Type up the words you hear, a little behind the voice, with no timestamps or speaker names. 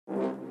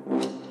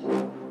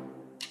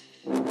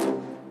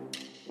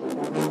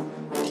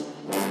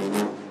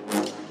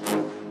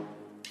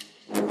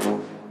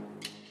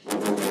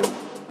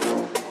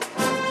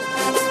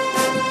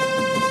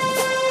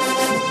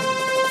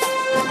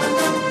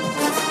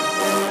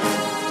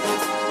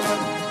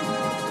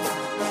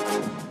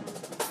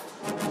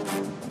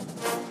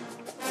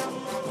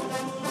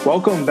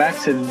Welcome back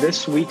to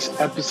this week's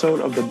episode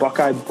of the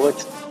Buckeye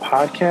Blitz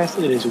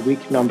podcast. It is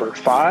week number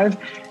 5.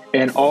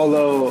 And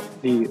although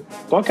the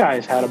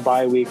Buckeyes had a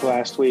bye week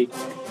last week,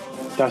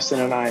 Dustin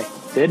and I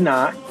did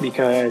not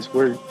because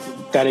we're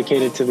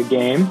dedicated to the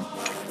game.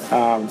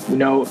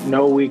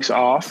 No weeks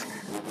off.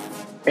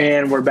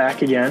 And we're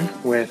back again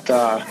with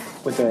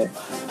an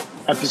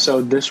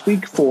episode this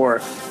week for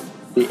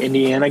the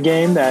Indiana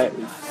game that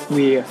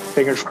we,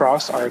 fingers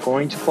crossed, are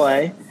going to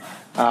play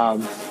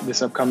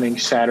this upcoming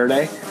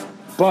Saturday.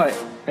 But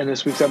in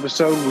this week's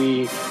episode,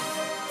 we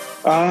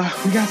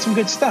got some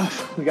good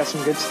stuff.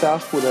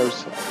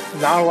 There's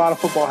not a lot of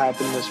football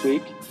happened this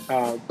week,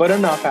 but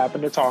enough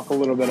happened to talk a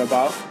little bit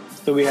about.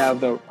 So we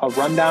have a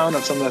rundown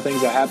of some of the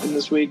things that happened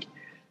this week,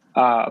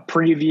 a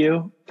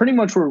preview. Pretty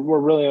much we're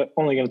really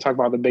only going to talk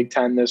about the Big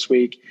Ten this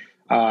week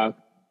because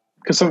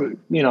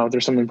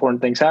there's some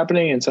important things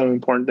happening and some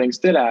important things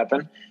did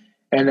happen.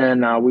 And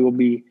then we will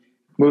be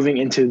moving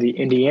into the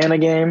Indiana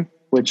game,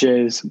 which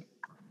is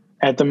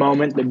at the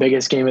moment the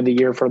biggest game of the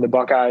year for the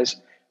Buckeyes.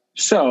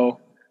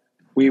 So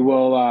we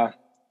will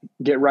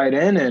get right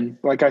in. And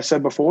like I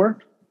said before,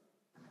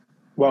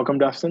 welcome,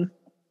 Dustin.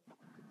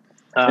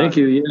 Thank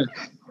you.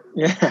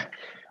 Yeah.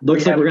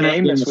 Looks like we're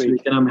going to have this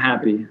week, and I'm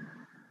happy.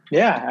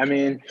 Yeah. I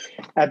mean,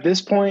 at this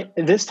point,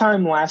 this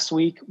time last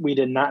week, we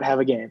did not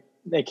have a game.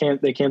 They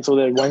canceled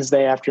it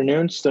Wednesday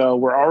afternoon. So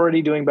we're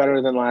already doing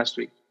better than last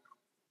week.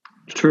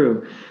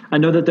 True. I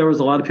know that there was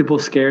a lot of people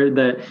scared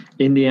that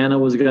Indiana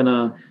was going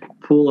to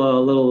pull a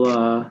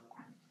little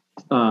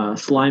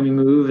slimy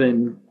move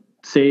and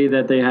say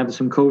that they have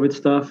some COVID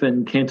stuff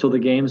and cancel the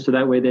game so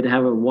that way they'd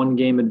have a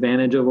 1-game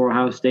advantage over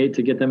Ohio State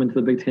to get them into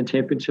the Big Ten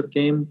championship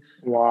game.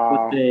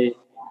 Wow.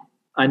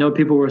 I know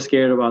people were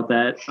scared about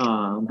that,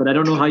 but I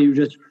don't know how you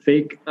just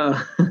fake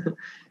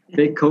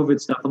COVID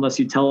stuff unless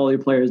you tell all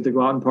your players to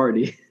go out and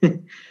party.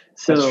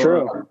 So, that's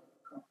true.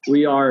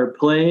 We are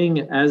playing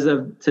as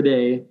of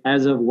today,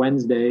 as of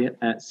Wednesday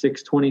at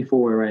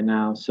 6:24 right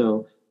now.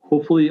 So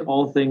hopefully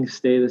all things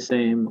stay the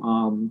same.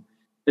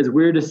 It's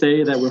weird to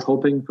say that we're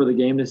hoping for the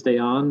game to stay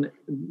on.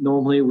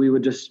 Normally we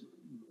would just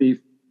be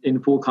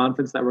in full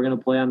confidence that we're going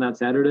to play on that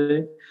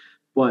Saturday.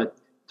 But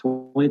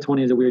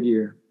 2020 is a weird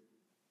year.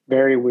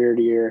 Very weird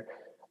year.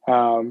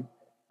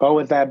 But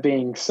with that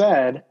being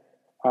said,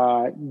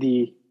 I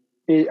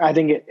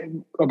think it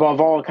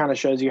above all kind of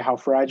shows you how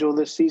fragile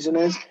this season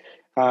is.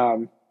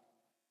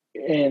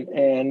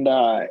 And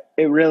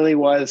it really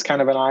was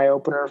kind of an eye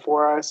opener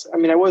for us. I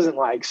mean, I wasn't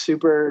like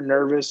super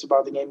nervous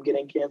about the game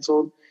getting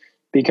canceled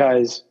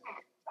because,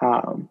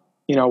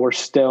 we're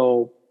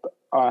still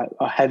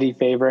a heavy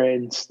favorite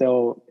and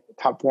still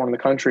top 4 in the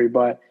country.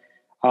 But,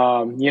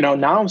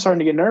 now I'm starting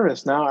to get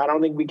nervous. Now I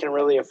don't think we can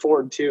really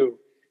afford two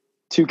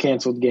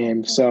canceled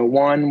games. So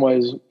one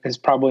is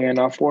probably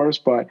enough for us,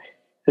 but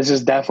this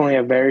is definitely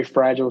a very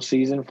fragile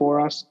season for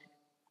us.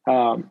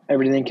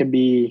 Everything can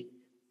be,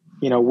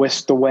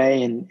 whisked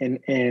away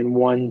in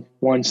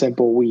one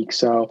simple week.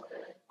 So,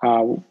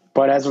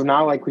 but as of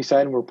now, like we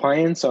said, we're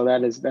playing, so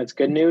that's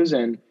good news,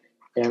 and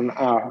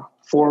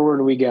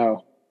forward we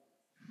go.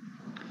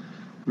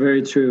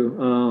 Very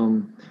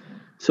true.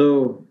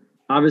 So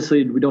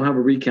obviously we don't have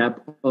a recap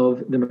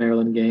of the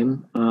Maryland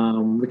game.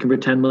 We can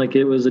pretend like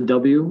it was a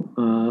W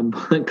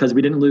because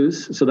we didn't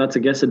lose, so that's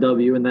a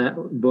W in that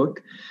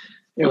book.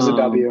 It was a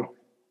W.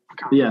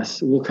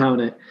 Yes, we'll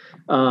count it.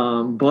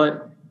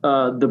 But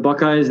the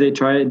Buckeyes, they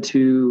tried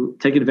to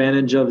take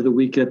advantage of the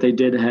week that they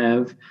did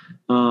have.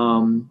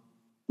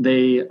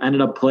 They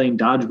ended up playing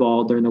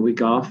dodgeball during the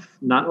week off.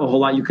 Not a whole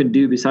lot you can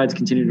do besides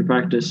continue to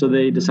practice. So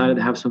they decided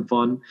to have some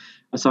fun.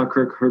 I saw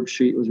Kirk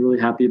Herbstreit was really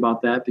happy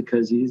about that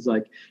because he's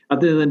like, at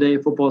the end of the day,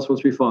 football is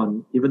supposed to be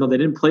fun. Even though they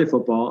didn't play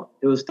football,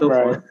 it was still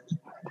fun.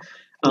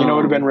 You know what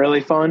would have been really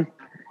fun?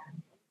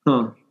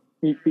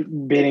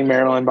 Beating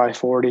Maryland by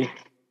 40.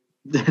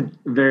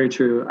 Very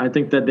true. I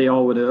think that they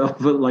all would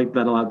have liked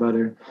that a lot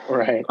better.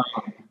 Right.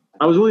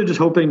 I was really just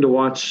hoping to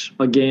watch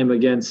a game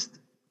against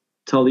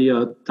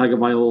Talia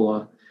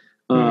Tagovailoa.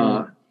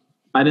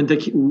 I didn't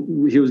think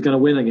he was going to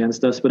win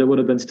against us, but it would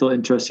have been still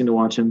interesting to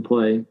watch him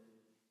play.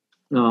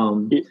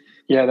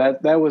 Yeah,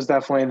 that was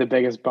definitely the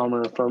biggest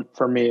bummer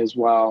for me as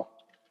well.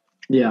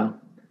 Yeah.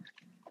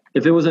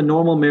 If it was a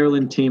normal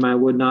Maryland team, I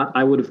would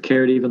have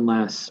cared even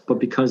less. But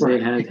because they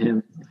had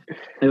him,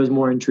 it was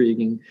more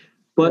intriguing.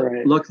 But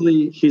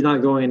luckily, he's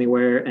not going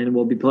anywhere, and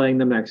we'll be playing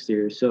them next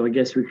year. So I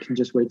guess we can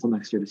just wait till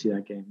next year to see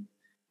that game.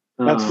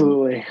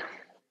 Absolutely.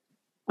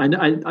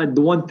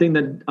 The one thing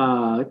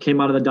that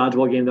came out of the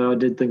dodgeball game that I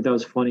did think that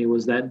was funny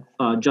was that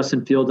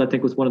Justin Fields, I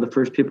think, was one of the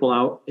first people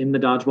out in the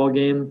dodgeball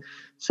game.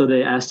 So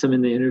they asked him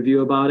in the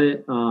interview about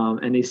it,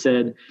 and he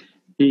said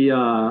he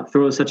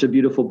throws such a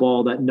beautiful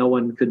ball that no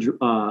one could.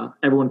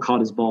 Everyone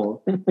caught his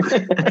ball.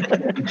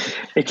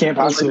 It can't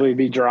possibly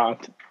be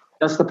dropped.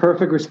 That's the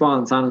perfect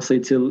response,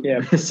 honestly,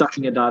 to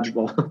sucking a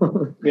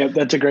dodgeball. Yeah,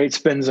 that's a great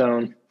spin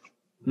zone.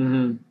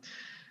 Mm-hmm.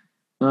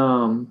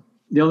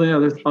 The only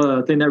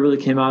other thing that really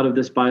came out of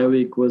this bye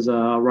week was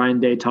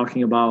Ryan Day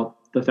talking about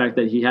the fact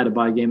that he had a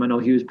bye game. I know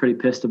he was pretty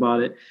pissed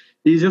about it.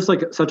 He's just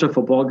like such a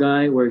football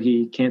guy where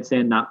he can't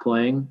stand not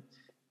playing,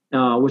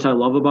 which I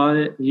love about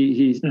it.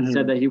 He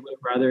said that he would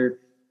have rather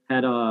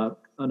had an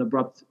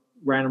abrupt,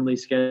 randomly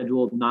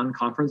scheduled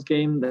non-conference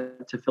game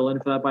to fill in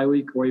for that bye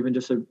week, or even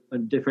just a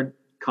different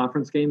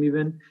conference game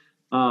even,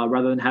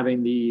 rather than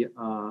having the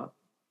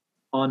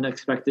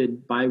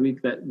unexpected bye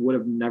week that would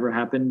have never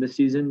happened this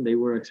season. They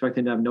were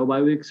expecting to have no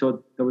bye week,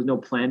 so there was no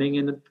planning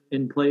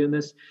in play in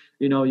this.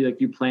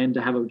 You plan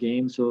to have a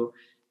game, so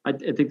I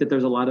think that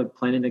there's a lot of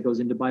planning that goes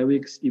into bye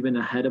weeks, even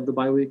ahead of the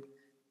bye week.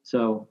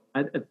 So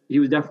he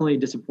was definitely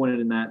disappointed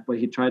in that, but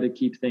he tried to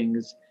keep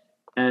things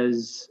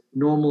as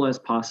normal as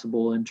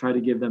possible and try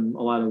to give them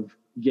a lot of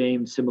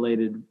game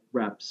simulated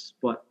reps.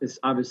 But it's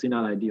obviously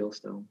not ideal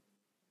still.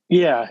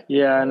 Yeah,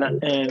 and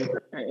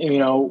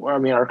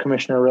our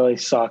commissioner really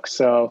sucks.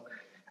 So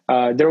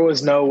there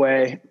was no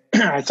way.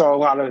 I saw a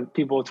lot of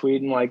people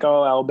tweeting like,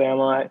 "Oh,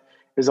 Alabama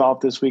is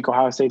off this week.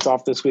 Ohio State's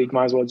off this week.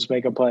 Might as well just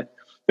make a play."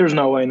 There's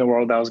no way in the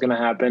world that was going to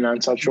happen on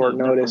such short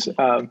notice.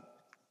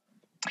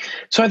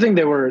 So I think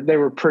they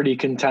were pretty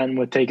content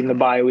with taking the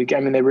bye week. I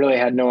mean, they really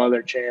had no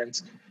other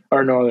chance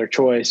or no other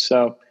choice.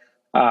 So,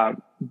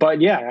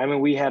 but yeah, I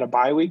mean, we had a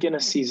bye week in a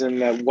season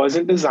that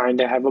wasn't designed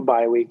to have a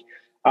bye week.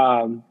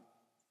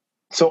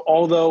 So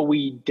although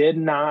we did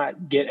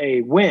not get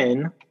a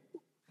win,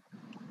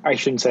 I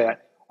shouldn't say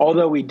that.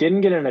 Although we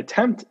didn't get an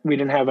attempt, we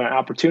didn't have an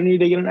opportunity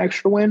to get an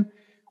extra win.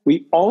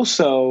 We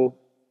also,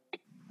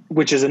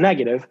 which is a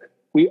negative,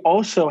 we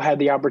also had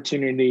the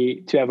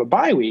opportunity to have a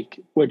bye week,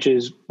 which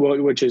is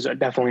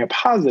definitely a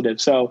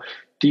positive. So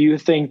do you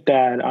think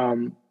that,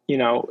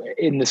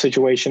 in the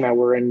situation that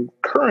we're in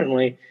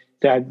currently,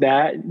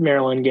 that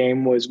Maryland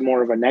game was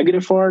more of a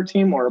negative for our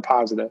team or a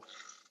positive?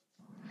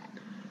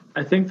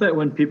 I think that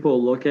when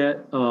people look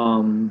at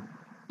our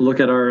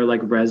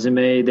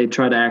resume, they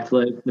try to act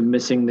like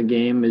missing the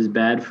game is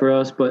bad for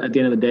us. But at the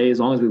end of the day, as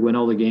long as we win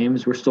all the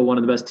games, we're still one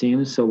of the best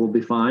teams, so we'll be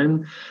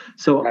fine.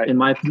 So right. In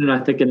my opinion,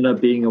 I think it ended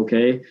up being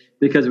okay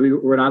because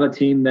we're not a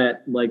team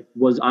that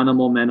was on a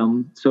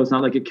momentum. So it's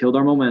not like it killed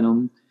our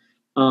momentum.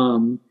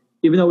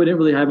 Even though we didn't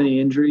really have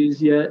any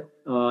injuries yet,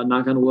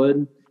 knock on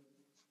wood,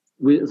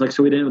 we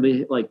didn't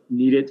really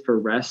need it for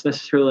rest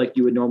necessarily like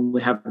you would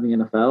normally have in the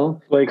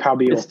NFL. Like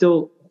Hobby. It's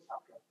still.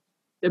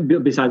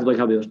 Besides Blake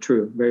Hobby, was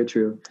true, very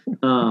true.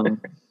 Because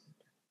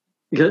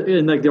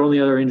the only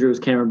other injury was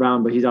Cameron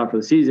Brown, but he's out for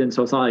the season,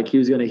 so it's not like he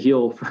was going to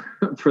heal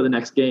for the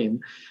next game.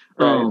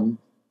 Right.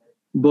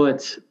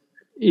 But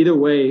either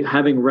way,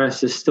 having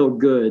rest is still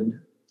good.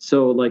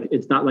 So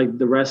it's not like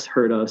the rest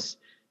hurt us.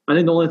 I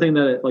think the only thing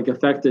that it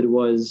affected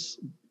was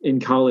in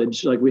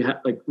college. We had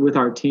with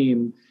our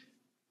team,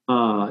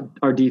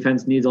 our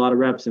defense needs a lot of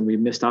reps, and we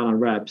missed out on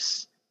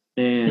reps.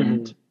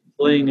 And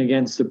playing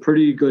against a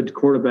pretty good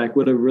quarterback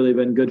would have really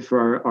been good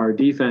for our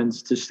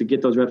defense just to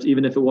get those reps.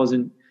 Even if it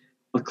wasn't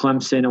a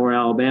Clemson or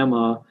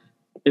Alabama,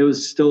 it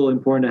was still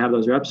important to have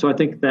those reps. So I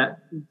think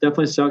that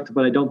definitely sucked,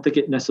 but I don't think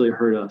it necessarily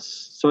hurt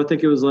us. So I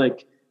think it was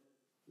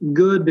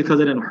good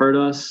because it didn't hurt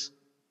us,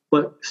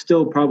 but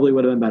still probably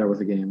would have been better with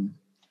the game.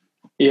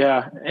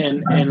 Yeah,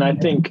 and I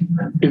think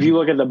if you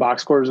look at the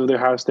box scores of the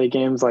Ohio State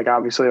games,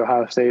 obviously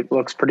Ohio State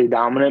looks pretty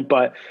dominant,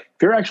 but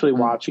if you're actually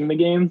watching the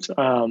games,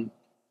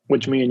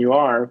 which me and you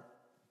are,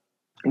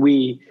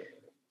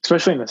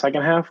 especially in the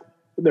second half,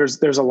 there's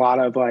a lot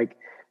of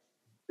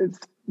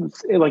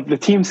the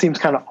team seems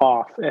kind of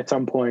off at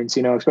some points,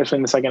 especially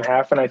in the second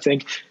half. And I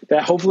think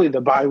that hopefully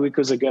the bye week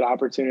was a good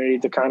opportunity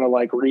to kind of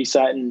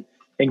reset and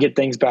get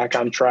things back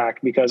on track,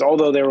 because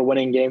although they were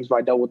winning games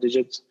by double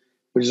digits,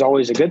 which is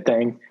always a good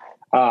thing,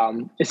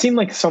 it seemed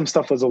like some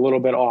stuff was a little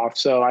bit off.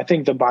 So I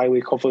think the bye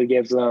week hopefully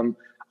gives them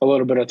a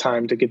little bit of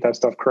time to get that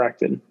stuff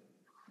corrected.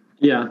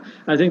 Yeah,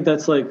 I think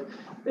that's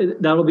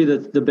that'll be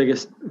the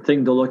biggest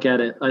thing to look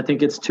at it. I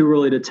think it's too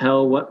early to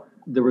tell what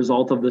the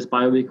result of this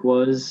bye week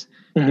was.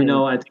 Mm-hmm.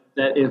 I think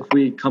that if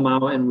we come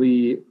out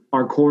and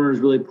our corners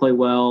really play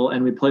well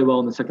and we play well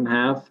in the second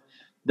half,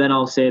 then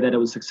I'll say that it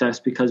was success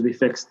because we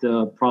fixed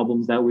the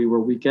problems that we were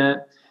weak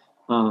at.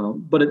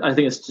 But I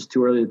think it's just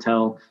too early to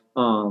tell.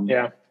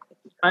 Yeah.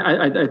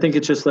 I think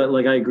it's just that,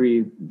 I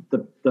agree,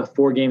 the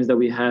 4 games that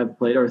we have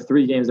played, or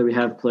 3 games that we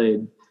have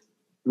played,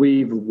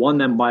 we've won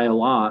them by a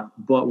lot,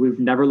 but we've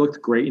never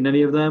looked great in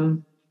any of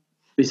them.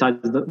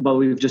 But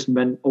we've just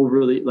been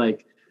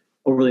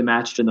overly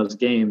matched in those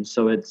games,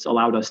 so it's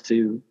allowed us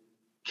to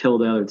kill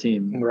the other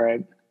team.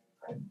 Right.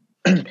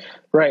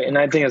 Right, and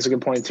I think that's a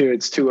good point too.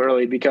 It's too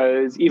early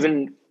because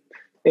even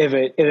if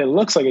it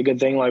looks like a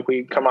good thing,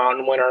 we come out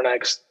and win our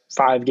next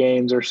 5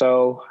 games or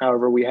so,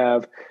 however we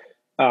have,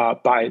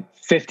 by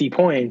 50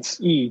 points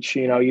each,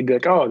 you'd be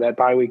like, oh, that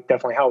bye week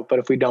definitely helped. But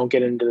if we don't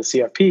get into the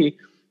CFP,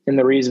 and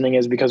the reasoning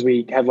is because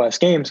we had less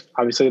games,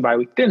 obviously the bye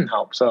week didn't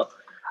help. So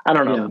I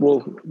don't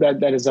know. Yeah.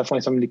 That is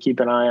definitely something to keep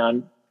an eye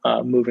on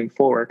moving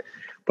forward.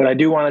 But I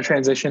do want to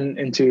transition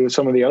into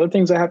some of the other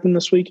things that happened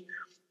this week.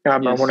 I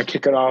want to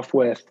kick it off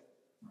with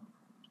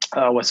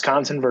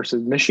Wisconsin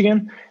versus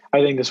Michigan.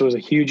 I think this was a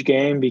huge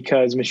game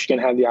because Michigan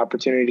had the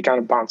opportunity to kind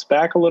of bounce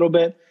back a little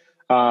bit.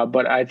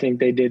 but I think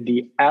they did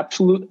the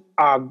absolute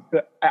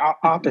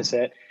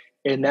opposite.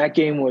 And that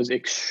game was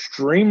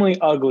extremely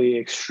ugly,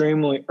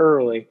 extremely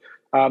early.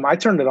 I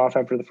turned it off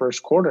after the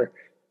first quarter,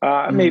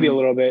 maybe a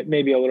little bit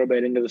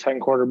into the second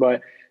quarter,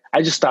 but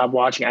I just stopped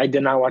watching. I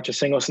did not watch a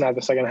single snap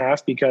the second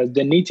half because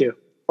didn't need to.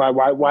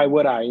 Why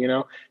would I?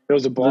 It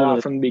was a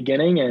blowout from the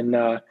beginning,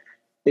 and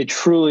it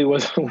truly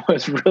was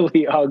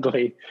really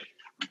ugly.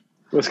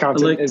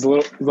 Wisconsin is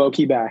low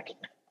key back.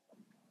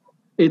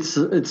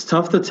 It's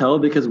tough to tell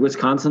because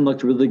Wisconsin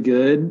looked really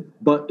good,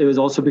 but it was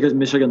also because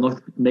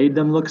Michigan made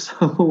them look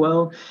so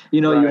well.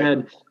 You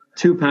had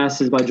 2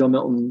 passes by Joe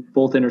Milton,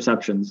 both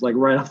interceptions, like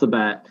right off the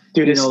bat.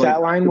 Dude, his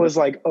stat line was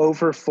like 0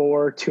 for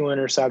 4, 2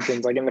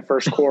 interceptions, like in the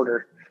first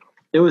quarter.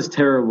 It was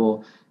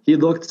terrible. He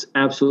looked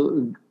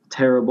absolutely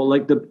terrible.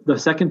 Like the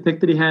second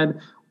pick that he had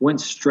went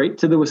straight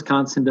to the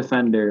Wisconsin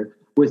defender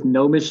with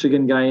no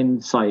Michigan guy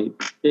in sight.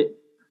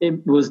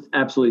 It was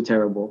absolutely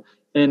terrible.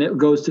 And it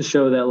goes to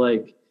show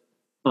that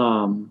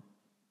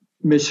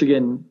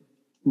Michigan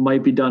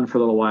might be done for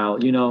a little while.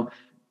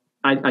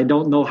 I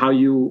don't know how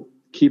you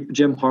keep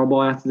Jim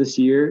Harbaugh after this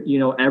year.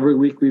 Every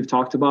week we've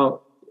talked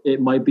about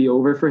it might be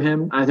over for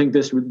him. I think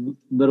this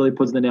literally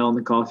puts the nail in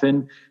the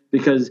coffin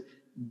because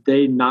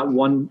they not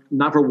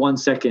for 1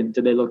 second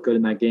did they look good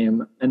in that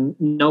game. And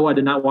no, I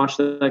did not watch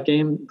that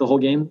game, the whole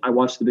game. I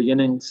watched the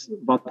beginnings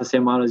about the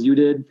same amount as you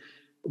did.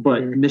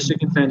 But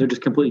Michigan fans are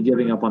just completely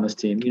giving up on this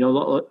team.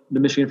 The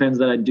Michigan fans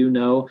that I do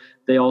know,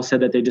 they all said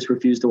that they just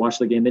refused to watch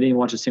the game. They didn't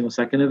watch a single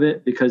second of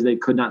it because they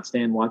could not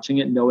stand watching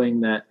it,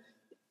 knowing that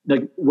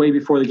way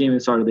before the game even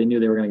started, they knew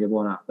they were going to get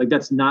blown out.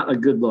 That's not a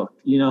good look,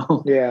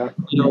 Yeah.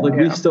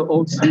 We still,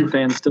 OSU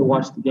fans still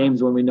watch the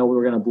games when we know we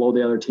were going to blow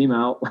the other team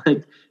out.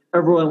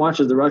 Everyone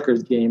watches the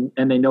Rutgers game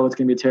and they know it's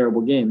going to be a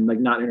terrible game,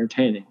 not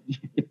entertaining.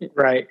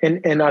 Right.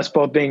 And us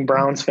both being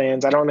Browns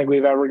fans, I don't think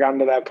we've ever gotten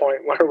to that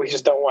point where we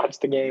just don't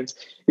watch the games,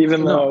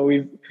 even though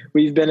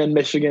we've been in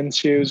Michigan's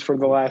shoes for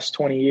the last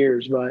 20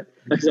 years. But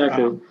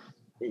exactly.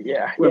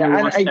 Yeah. We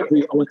watched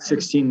every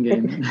 16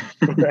 game.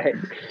 Right.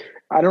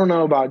 I don't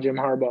know about Jim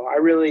Harbaugh. I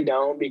really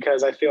don't,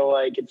 because I feel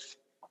like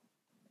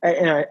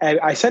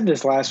I said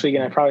this last week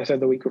and I probably said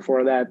the week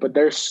before that, but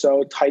they're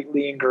so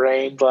tightly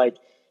ingrained.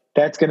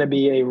 That's going to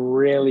be a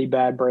really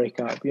bad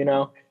breakup,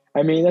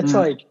 I mean, that's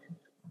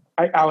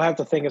I'll have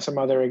to think of some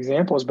other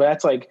examples, but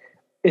that's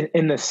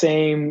in the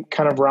same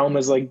kind of realm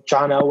as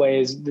John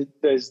Elway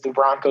is the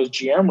Broncos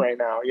GM right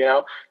now.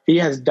 He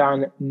has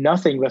done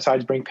nothing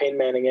besides bring Peyton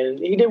Manning in.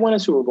 He did win a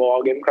Super Bowl.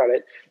 I'll give him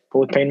credit, but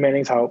with Peyton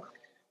Manning's help.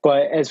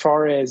 But as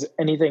far as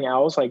anything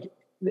else,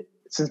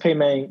 since Peyton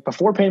Manning,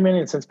 before Peyton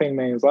Manning and since Peyton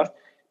Manning was left,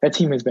 that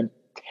team has been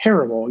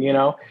terrible,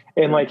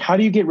 And how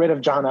do you get rid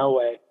of John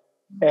Elway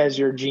as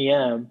your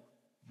GM,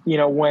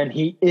 when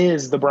he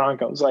is the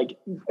Broncos?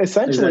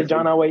 Essentially, exactly.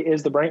 John Elway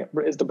is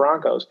the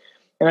Broncos.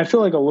 And I feel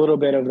like a little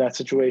bit of that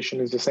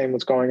situation is the same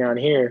what's going on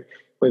here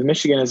with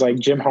Michigan. Is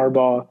Jim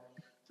Harbaugh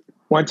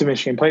went to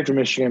Michigan, played for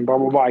Michigan, blah,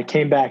 blah, blah. He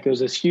came back. It was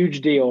this huge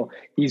deal.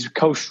 He's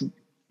coached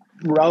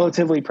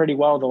relatively pretty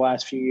well the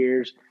last few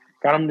years.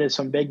 Got them to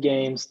some big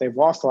games. They've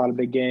lost a lot of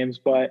big games.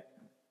 But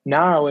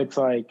now it's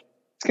going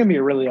to be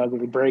a really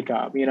ugly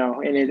breakup, and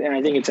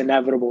I think it's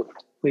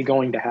inevitably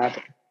going to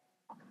happen.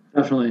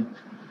 Definitely.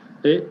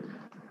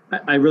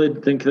 I really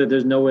think that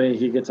there's no way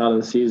he gets out of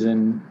the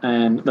season,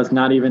 and that's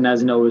not even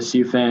as an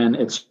OSU fan.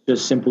 It's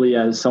just simply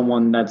as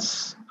someone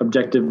that's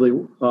objectively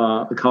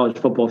a college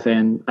football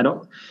fan.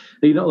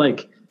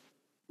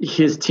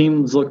 His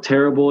teams look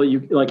terrible.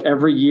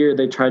 Every year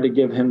they try to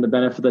give him the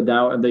benefit of the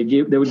doubt, and they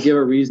would give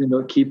a reason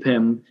to keep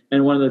him.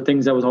 And one of the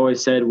things that was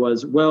always said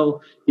was,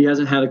 well, he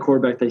hasn't had a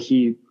quarterback that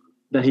he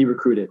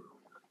recruited.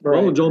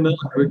 Right. Well, Joel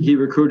Miller, he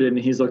recruited, and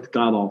he's looked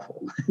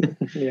god-awful.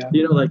 Yeah.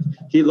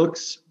 He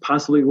looks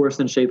possibly worse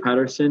than Shea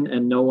Patterson,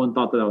 and no one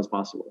thought that was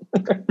possible.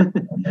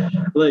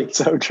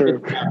 So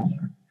true.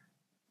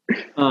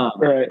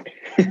 Right.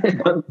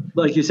 But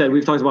like you said,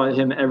 we've talked about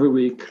him every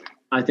week.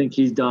 I think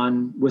he's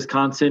done.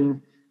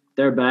 Wisconsin,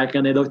 they're back,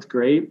 and they looked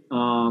great.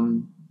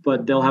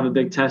 But they'll have a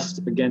big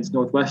test against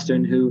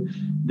Northwestern, who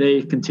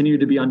they continue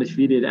to be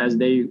undefeated as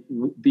they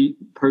beat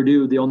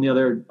Purdue, the only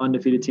other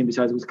undefeated team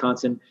besides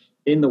Wisconsin,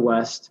 in the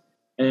West.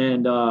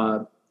 And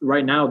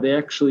right now they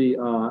actually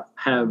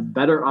have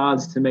better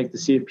odds to make the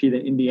CFP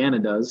than Indiana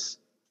does,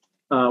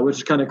 which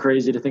is kind of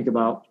crazy to think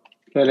about.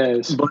 It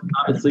is. But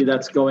obviously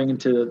that's going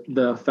into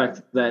the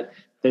fact that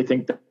they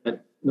think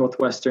that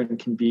Northwestern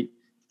can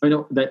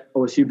that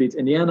OSU beats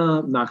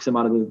Indiana, knocks them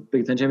out of the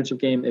Big Ten championship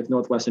game. If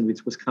Northwestern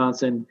beats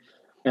Wisconsin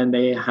and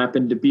they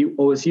happen to beat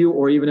OSU,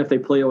 or even if they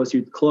play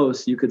OSU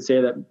close, you could say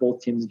that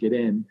both teams get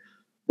in.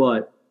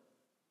 But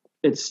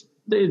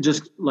they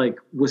just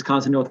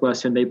Wisconsin,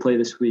 Northwestern, they play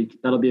this week.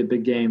 That'll be a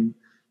big game,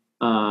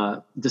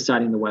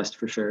 deciding the West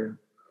for sure.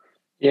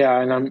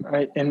 Yeah,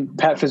 and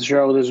Pat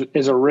Fitzgerald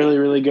is a really,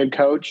 really good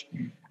coach.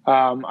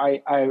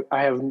 I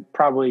have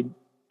probably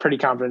pretty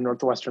confident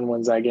Northwestern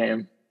wins that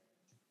game.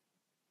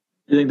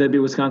 You think that'd be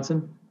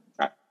Wisconsin?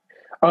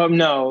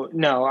 No.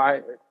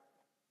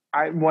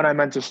 What I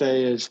meant to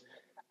say is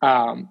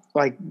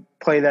like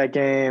play that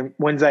game,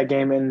 wins that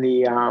game in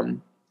the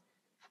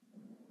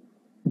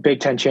Big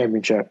Ten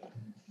championship.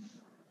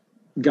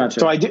 Gotcha.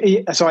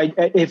 So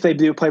if they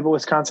do play with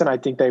Wisconsin, I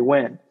think they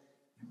win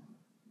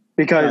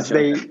because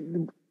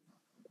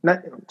Gotcha.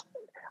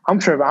 I'm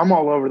tripping. I'm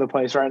all over the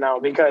place right now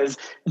because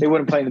they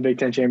wouldn't play in the Big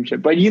Ten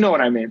championship. But you know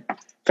what I mean.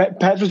 Pat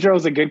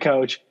Fitzgerald's a good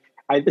coach.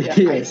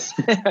 Yes.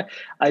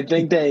 I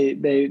think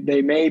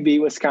they may be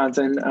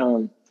Wisconsin.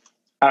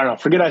 I don't know.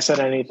 Forget I said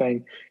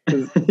anything.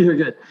 You're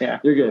good. Yeah,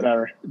 you're good.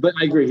 Whatever. But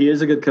I agree. He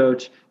is a good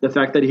coach. The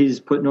fact that he's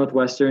put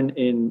Northwestern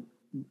in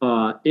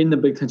the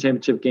Big Ten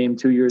championship game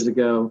 2 years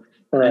ago,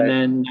 right, and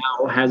then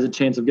now has a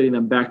chance of getting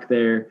them back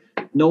there.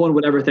 No one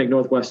would ever think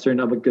Northwestern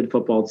of a good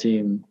football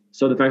team.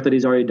 So the fact that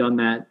he's already done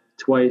that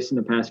twice in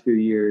the past few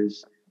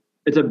years,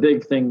 it's a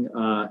big thing,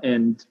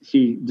 and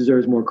he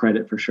deserves more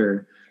credit for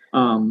sure.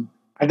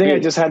 I think I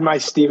just had my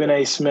Stephen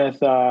A. Smith,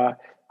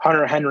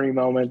 Hunter Henry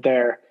moment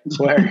there,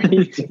 where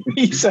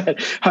he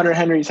said Hunter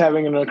Henry's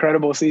having an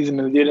incredible season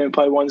and he didn't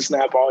play one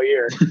snap all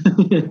year.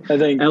 I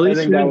think at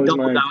least you didn't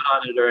double down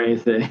on it or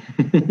anything.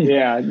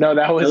 Yeah, no,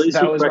 that was at least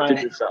that you was corrected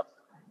my. yourself.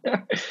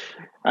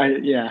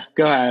 Yeah,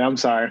 go ahead. I'm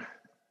sorry.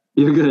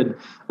 You're good.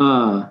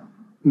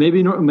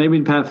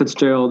 Maybe Pat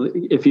Fitzgerald,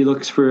 if he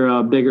looks for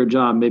a bigger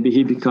job, maybe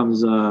he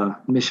becomes a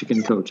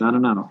Michigan coach. I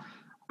don't know.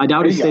 I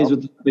doubt he stays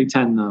with the Big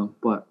Ten though.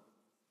 But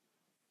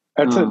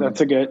that's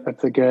a good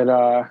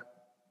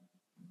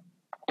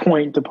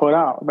point to put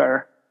out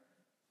there.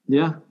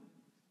 Yeah,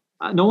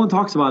 no one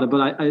talks about it,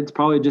 but it's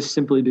probably just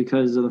simply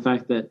because of the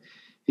fact that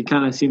he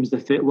kind of seems to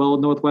fit well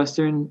with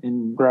Northwestern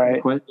and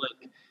right.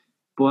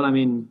 But I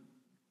mean,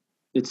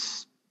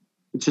 it's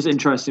just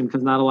interesting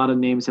because not a lot of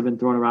names have been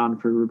thrown around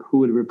for who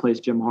would replace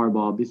Jim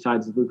Harbaugh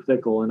besides Luke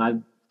Fickell,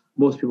 and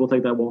most people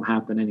think that won't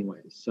happen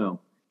anyways. So,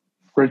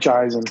 Rich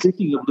Eisen.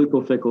 Speaking of Luke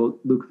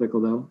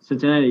Fickell though,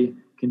 Cincinnati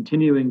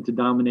continuing to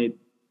dominate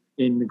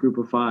in the Group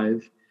of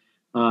Five.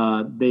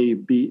 They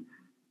beat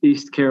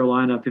East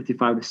Carolina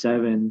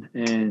 55-7,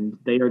 and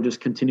they are just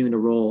continuing to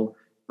roll.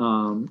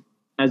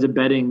 As a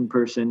betting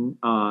person,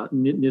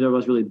 neither of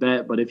us really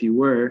bet, but if you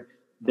were,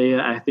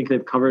 I think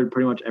they've covered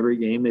pretty much every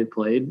game they've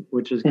played,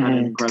 which is kind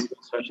of incredible,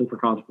 especially for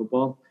college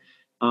football.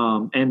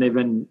 And they've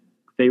been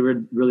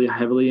favored really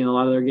heavily in a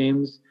lot of their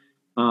games.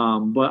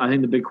 But I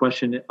think the big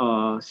question,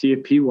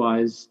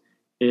 CFP-wise,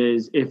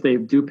 is if they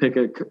do pick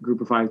a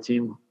Group of Five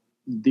team,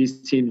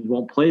 these teams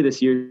won't play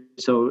this year,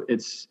 so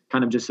it's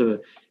kind of just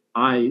a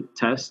eye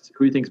test.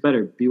 Who do you think's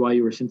better,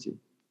 BYU or Cincy?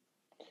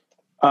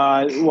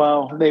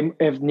 Well,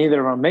 if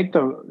neither of them make the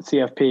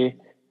CFP,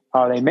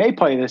 they may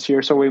play this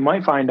year, so we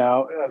might find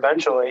out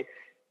eventually.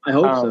 I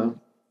hope so.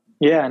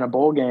 Yeah, in a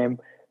bowl game.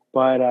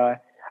 But I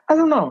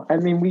don't know. I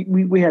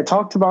mean, we had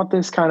talked about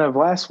this kind of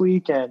last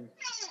week, and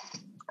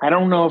I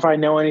don't know if I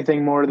know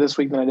anything more this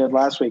week than I did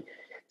last week.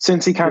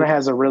 Cincy kind of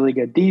has a really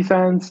good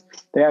defense.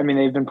 They've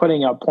been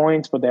putting up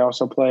points, but they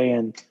also play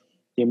in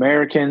the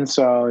American,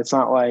 so it's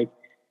not like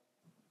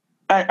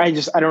I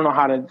don't know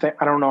how to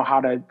I don't know how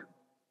to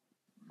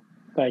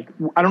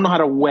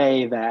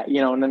weigh that,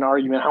 in an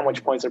argument how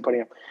much points they're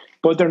putting up.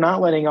 But they're not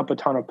letting up a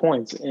ton of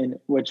points,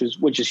 which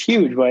is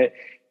huge. But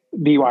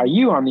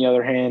BYU, on the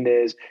other hand,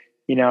 is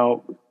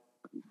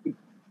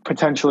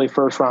potentially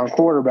first round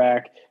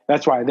quarterback.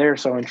 That's why they're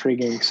so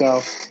intriguing.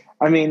 So,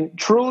 I mean,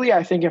 truly,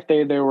 I think if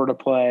they were to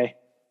play,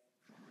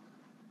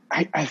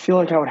 I feel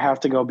like I would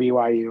have to go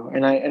BYU,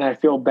 and I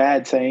feel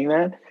bad saying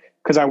that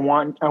because I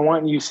want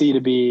UC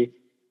to be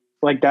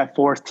like that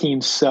fourth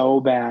team so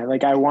bad.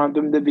 Like I want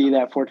them to be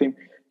that fourth team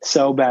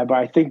so bad, but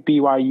I think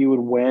BYU would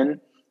win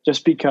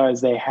just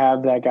because they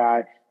have that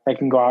guy that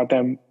can go out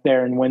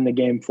there and win the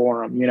game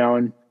for them,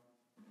 and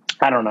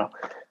I don't know.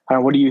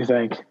 What do you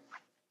think?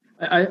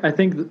 I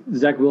think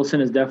Zach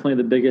Wilson is definitely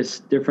the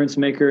biggest difference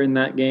maker in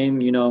that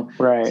game.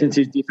 Right. Since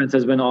his defense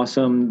has been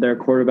awesome, their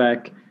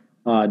quarterback,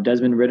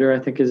 Desmond Ridder, I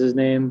think is his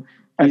name.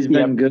 He's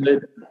been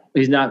good.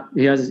 He's not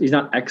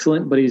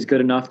excellent, but he's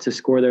good enough to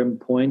score them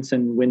points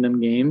and win them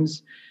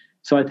games.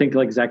 So I think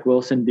like Zach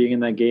Wilson being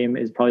in that game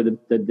is probably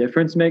the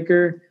difference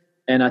maker.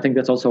 And I think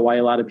that's also why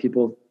a lot of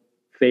people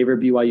favor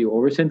BYU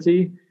over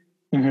Cincy.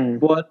 Mm-hmm.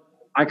 But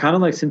I kind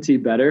of like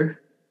Cincy better.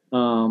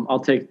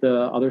 I'll take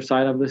the other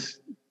side of this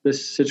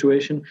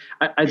situation.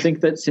 I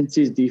think that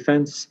Cincy's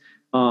defense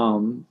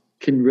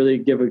can really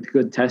give a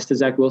good test to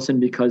Zach Wilson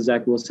because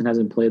Zach Wilson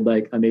hasn't played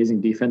like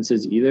amazing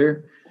defenses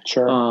either.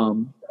 Sure.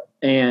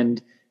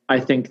 And I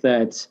think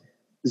that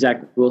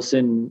Zach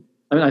Wilson,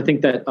 I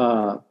think that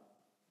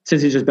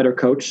Cincy's just better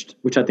coached,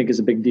 which I think is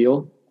a big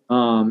deal.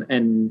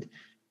 And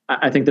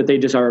I think that they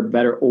just are a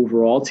better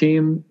overall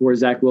team, where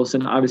Zach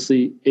Wilson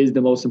obviously is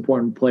the most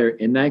important player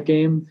in that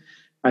game.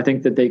 I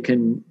think that they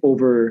can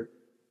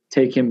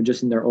overtake him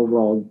just in their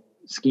overall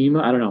scheme.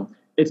 I don't know.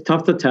 It's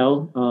tough to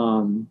tell.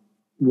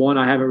 One,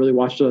 I haven't really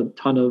watched a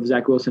ton of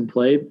Zach Wilson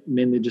play,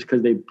 mainly just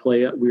because they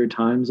play at weird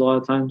times a lot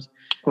of times.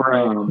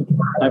 Right.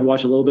 I've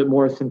watched a little bit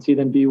more Cincy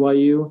than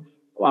BYU.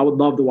 I would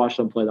love to watch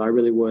them play, though. I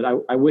really would.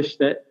 I wish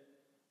that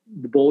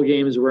the bowl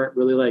games weren't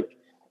really like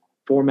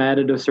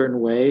formatted a certain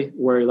way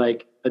where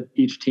like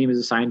each team is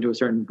assigned to a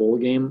certain bowl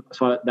game,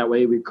 so that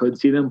way we could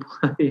see them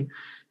play,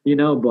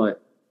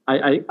 but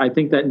I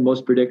think that in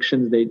most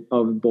predictions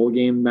of bowl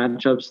game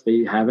matchups,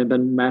 they haven't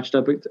been matched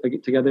up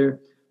together,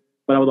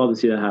 but I would love to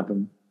see that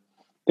happen.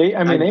 They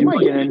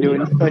might get into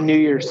a New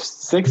Year's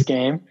Six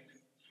game.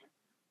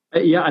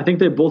 Yeah, I think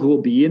they both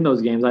will be in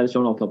those games. I just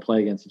don't know if they'll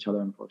play against each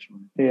other,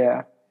 unfortunately.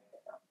 Yeah,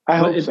 I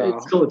hope so.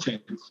 It's still a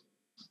chance.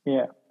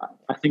 Yeah,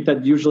 I think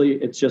that usually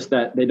it's just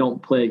that they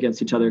don't play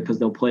against each other because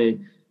they'll play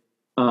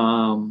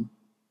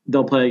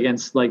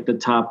against like the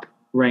top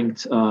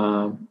ranked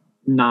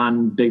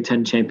non-Big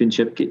Ten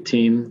championship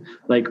team.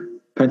 Like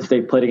Penn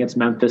State played against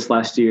Memphis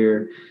last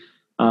year.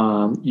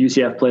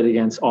 UCF played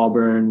against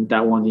Auburn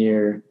that one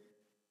year.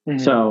 Mm-hmm.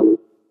 So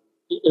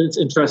it's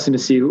interesting to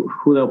see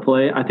who they'll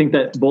play. I think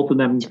that both of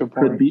them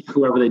could beat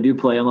whoever they do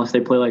play, unless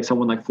they play like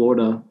someone like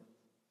Florida.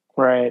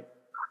 Right.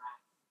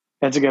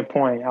 That's a good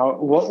point.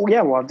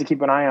 We'll have to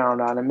keep an eye out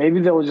on it.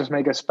 Maybe they'll just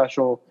make a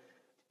special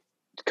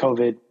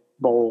COVID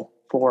bowl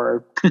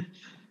for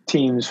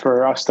teams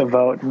for us to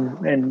vote,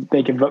 and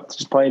they can vote to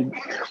just play.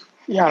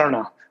 Yeah, I don't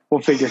know. We'll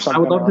figure something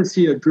out. I would love to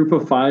see a group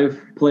of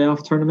 5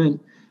 playoff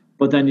tournament,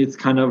 but then it's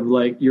kind of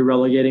like you're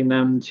relegating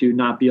them to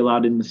not be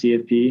allowed in the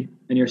CFP,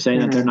 and you're saying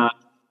that they're not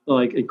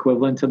like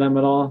equivalent to them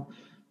at all.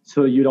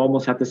 So you'd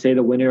almost have to say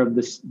the winner of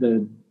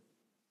the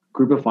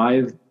group of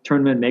 5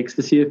 tournament makes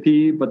the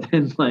CFP, but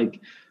then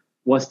like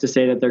what's to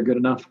say that they're good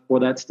enough for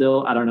that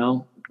still? I don't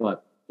know,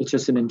 but it's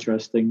just an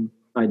interesting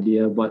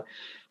idea. But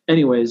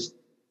anyways,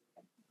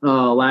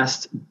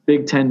 last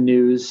Big Ten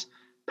news,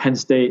 Penn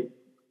State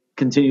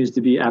continues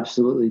to be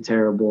absolutely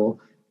terrible.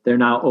 They're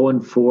now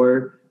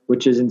 0-4,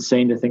 which is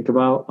insane to think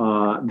about.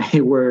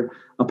 They were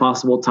a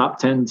possible top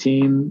 10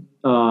 team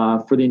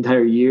for the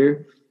entire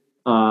year.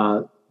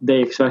 They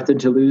expected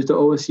to lose to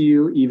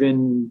OSU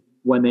even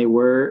when they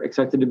were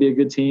expected to be a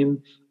good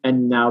team,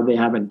 and now they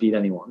haven't beat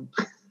anyone.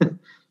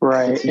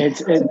 Right.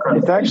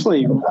 It's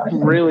actually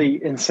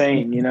really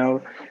insane,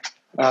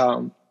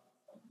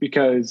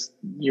 because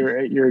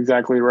you're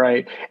exactly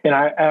right. And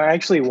I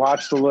actually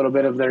watched a little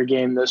bit of their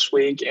game this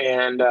week,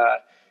 and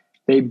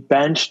they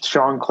benched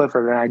Sean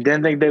Clifford, and I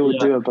didn't think they would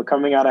do it, but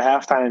coming out of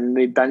halftime,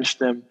 they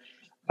benched him.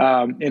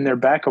 In their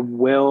backup,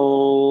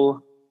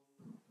 Will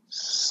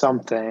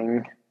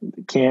something.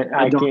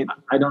 I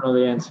don't know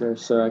the answer,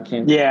 so I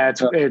can't. Yeah,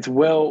 it's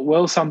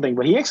Will something,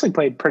 but he actually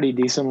played pretty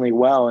decently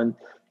well, and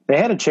they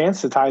had a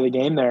chance to tie the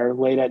game there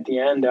late at the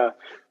end.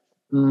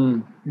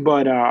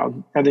 But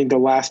I think the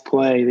last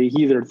play, they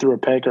either threw a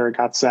pick or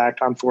got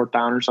sacked on 4th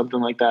down or something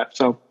like that.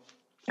 So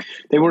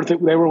they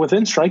were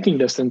within striking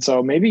distance.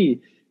 So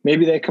maybe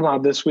they come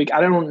out this week. I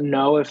don't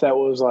know if that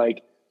was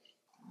like,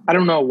 I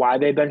don't know why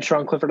they benched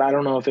Sean Clifford. I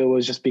don't know if it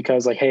was just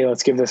because like, hey,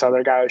 let's give this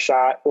other guy a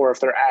shot, or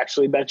if they're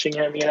actually benching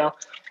him,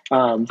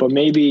 But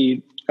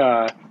maybe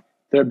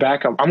their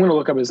backup. I'm going to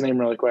look up his name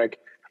really quick.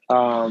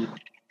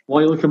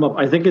 While you look him up,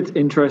 I think it's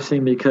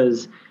interesting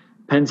because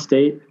Penn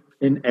State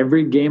in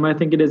every game, I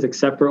think it is,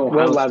 except for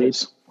Ohio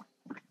State.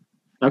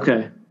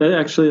 Okay, that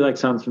actually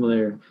sounds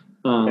familiar.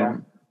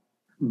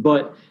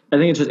 But I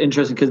think it's just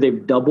interesting because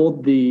they've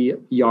doubled the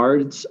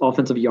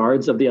offensive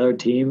yards of the other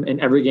team in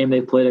every game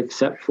they've played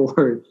except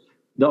for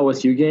the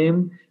OSU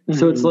game. Mm-hmm.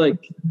 So it's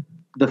like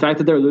the fact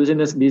that they're losing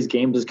these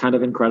games is kind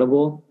of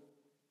incredible,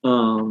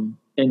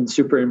 and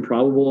super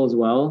improbable as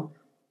well.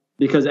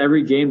 Because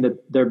every game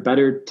that they're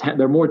better,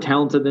 they're more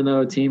talented than the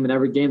other team, and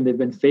every game they've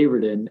been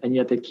favored in, and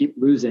yet they keep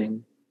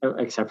losing,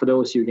 except for the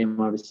OSU game,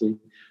 obviously.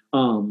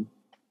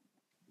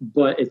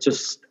 But it's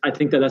just, I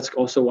think that's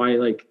also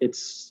why,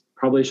 it's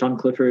probably Sean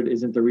Clifford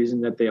isn't the reason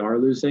that they are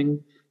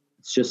losing.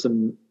 It's just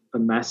a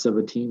mess of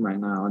a team right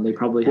now, and they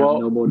probably have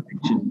no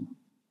motivation.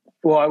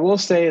 Well, I will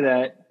say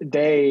that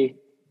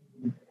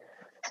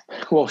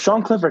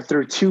Sean Clifford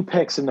threw 2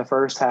 picks in the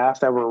first half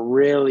that were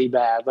really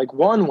bad.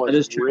 One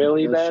was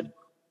really bad.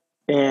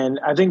 And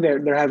I think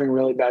they're having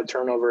really bad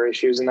turnover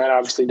issues, and that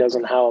obviously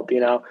doesn't help, I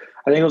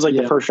think it was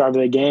the first drive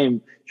of the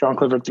game, Sean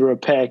Clifford threw a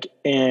pick,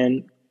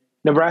 and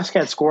Nebraska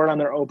had scored on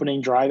their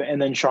opening drive,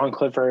 and then Sean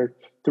Clifford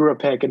threw a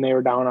pick, and they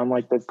were down on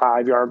the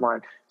 5-yard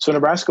line. So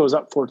Nebraska was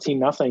up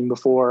 14-0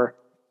 before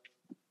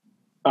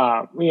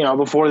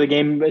the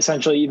game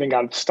essentially even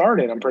got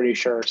started, I'm pretty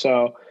sure.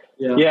 So,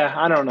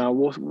 I don't know.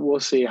 We'll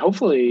see.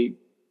 Hopefully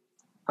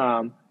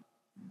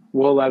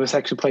Will Levis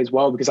actually plays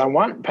well, because I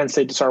want Penn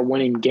State to start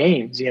winning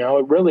games. It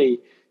really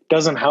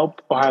doesn't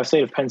help Ohio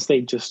State if Penn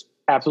State just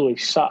absolutely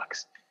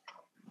sucks.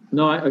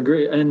 No, I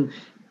agree. And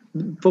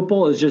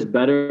football is just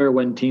better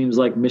when teams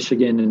like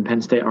Michigan and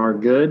Penn State are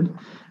good.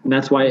 And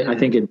that's why I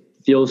think it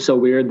feels so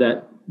weird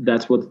that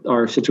that's what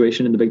our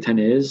situation in the Big Ten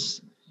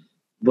is.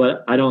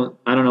 But I don't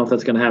know if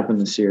that's going to happen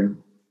this year.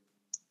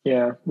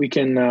 Yeah, we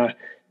can.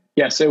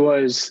 Yes, it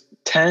was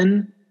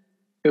 10.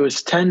 It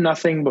was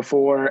 10-0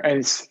 before,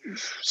 and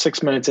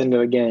 6 minutes into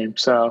the game.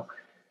 So,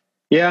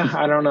 yeah,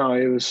 I don't know.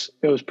 It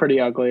was pretty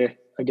ugly.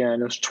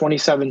 Again, it was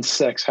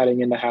 27-6 heading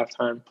into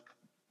halftime.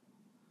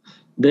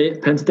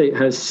 Penn State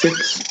has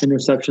 6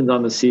 interceptions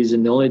on the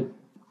season.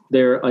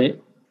 They're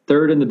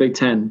third in the Big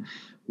Ten.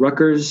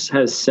 Rutgers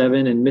has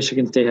 7 and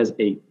Michigan State has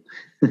 8.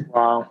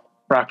 Wow.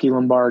 Rocky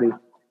Lombardi.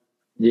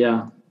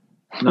 Yeah,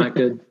 not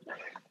good.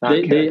 Not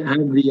They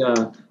have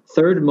the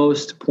third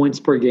most points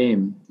per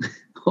game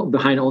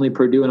behind only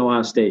Purdue and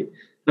Ohio State.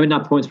 I mean,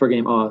 not points per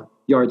game,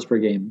 yards per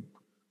game.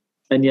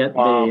 And yet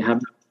they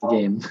have a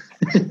game.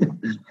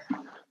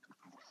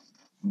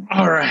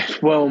 All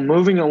right. Well,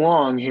 moving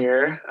along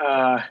here,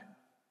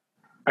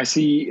 I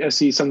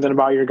see something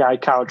about your guy,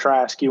 Kyle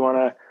Trask. You want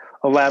to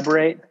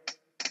elaborate?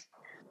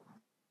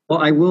 Well,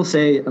 I will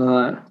say,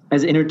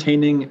 as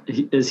entertaining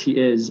as he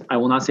is, I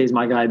will not say he's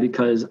my guy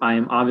because I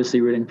am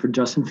obviously rooting for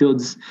Justin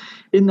Fields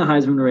in the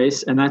Heisman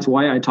race, and that's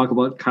why I talk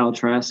about Kyle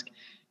Trask.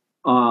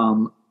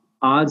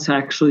 Odds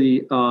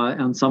actually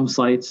on some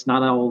sites,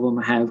 not all of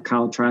them have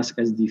Kyle Trask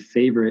as the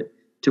favorite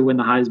to win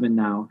the Heisman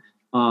now.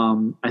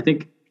 I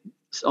think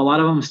a lot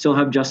of them still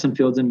have Justin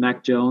Fields and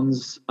Mac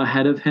Jones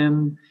ahead of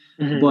him,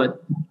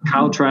 but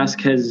Kyle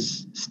Trask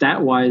has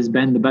stat-wise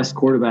been the best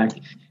quarterback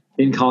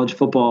in college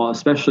football,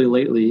 especially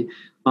lately.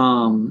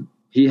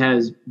 He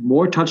has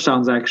more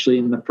touchdowns actually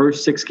in the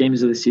first 6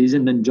 games of the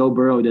season than Joe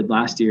Burrow did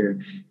last year.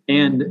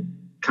 And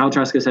Kyle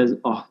Trask has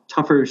a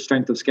tougher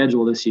strength of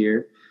schedule this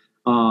year.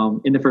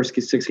 In the first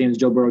 6 games,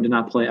 Joe Burrow did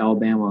not play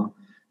Alabama.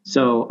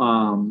 So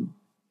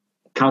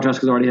Kyle Trask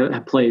has already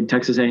played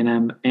Texas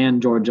A&M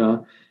and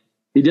Georgia.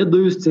 He did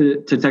lose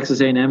to Texas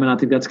A&M, and I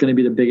think that's going to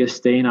be the biggest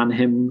stain on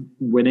him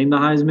winning the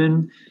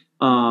Heisman.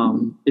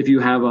 If you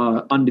have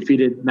a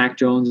undefeated Mac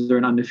Jones or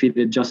an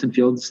undefeated Justin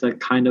Fields, that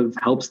kind of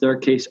helps their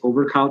case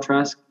over Kyle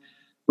Trask.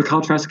 But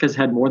Kyle Trask has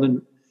had more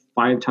than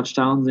 5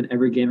 touchdowns in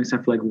every game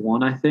except for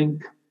 1, I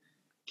think.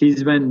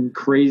 He's been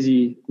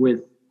crazy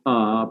with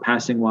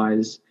passing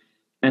wise,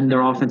 and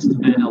their offense has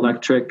been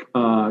electric.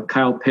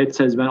 Kyle Pitts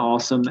has been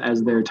awesome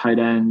as their tight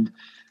end.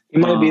 He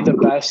might be the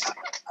best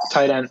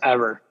tight end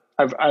ever.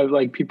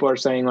 I've people are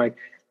saying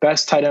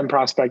best tight end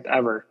prospect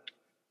ever.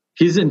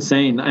 He's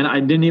insane, and I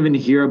didn't even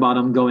hear about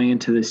him going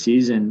into the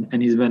season,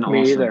 and he's been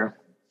awesome.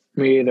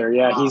 Me either.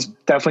 Yeah, he's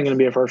definitely going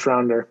to be a first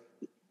rounder.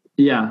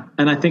 Yeah,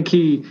 and I think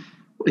he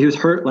was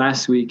hurt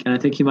last week, and I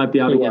think he might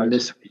be out again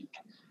this week.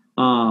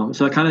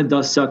 So it kind of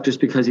does suck just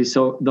because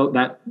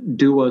that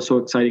duo is so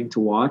exciting to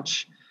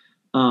watch.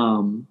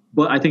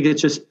 But I think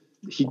it's just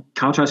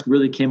Kyle Trask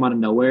really came out of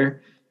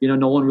nowhere.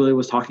 No one really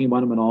was talking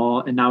about him at all,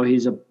 and now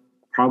he's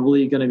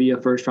probably going to be a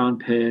first round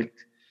pick.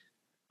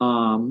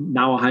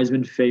 Now a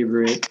Heisman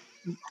favorite.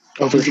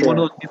 He's one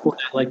of those people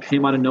that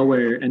came out of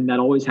nowhere, and that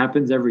always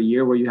happens every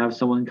year where you have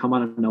someone come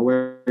out of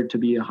nowhere to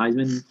be a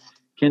Heisman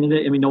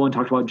candidate. I mean, no one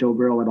talked about Joe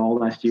Burrow at all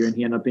last year, and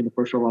he ended up being the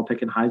first overall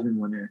pick and Heisman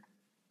winner.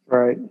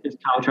 Right. Is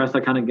Kyle Trask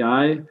that kind of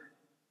guy?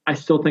 I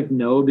still think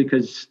no,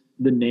 because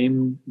the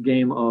name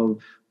game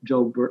of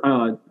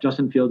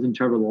Justin Fields and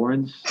Trevor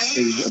Lawrence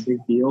is a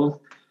big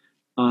deal.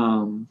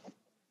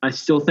 I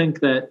still think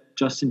that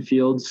Justin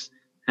Fields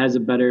has a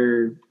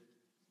better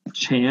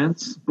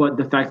chance, but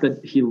the fact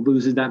that he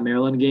loses that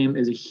Maryland game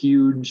is a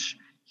huge,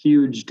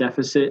 huge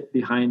deficit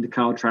behind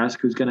Kyle Trask,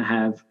 who's going to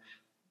have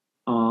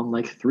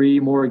 3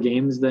 more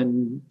games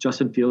than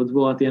Justin Fields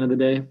will at the end of the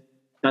day.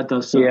 That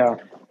does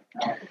suck.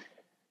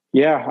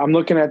 Yeah, I'm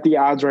looking at the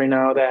odds right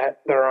now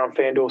that they're on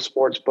FanDuel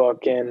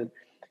Sportsbook, and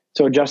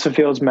so Justin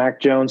Fields, Mac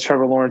Jones,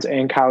 Trevor Lawrence,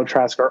 and Kyle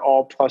Trask are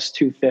all plus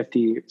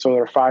 250. So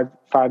they're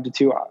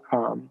 5-2,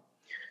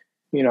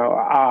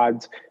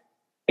 odds,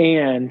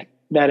 and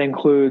that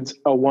includes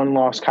a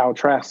 1-loss Kyle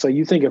Trask. So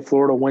you think if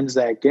Florida wins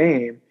that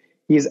game,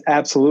 he's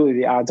absolutely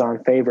the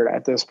odds-on favorite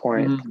at this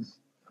point. Mm-hmm.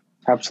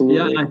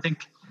 Absolutely. Yeah,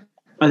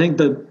 I think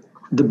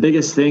the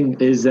biggest thing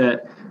is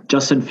that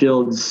Justin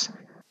Fields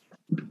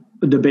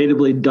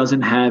debatably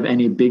doesn't have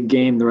any big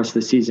game the rest of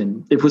the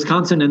season. If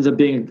Wisconsin ends up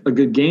being a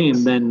good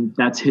game, then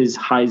that's his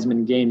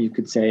Heisman game, you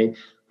could say.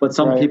 But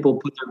some people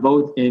put their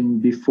vote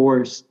in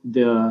before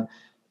the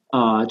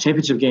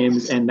championship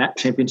games, and that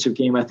championship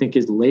game I think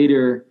is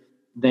later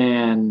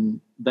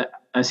than the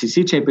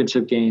SEC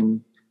championship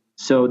game.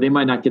 So they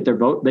might not get their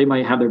vote. They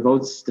might have their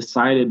votes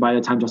decided by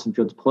the time Justin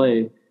Fields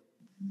play.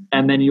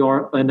 And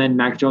then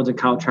Mac Jones and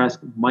Kyle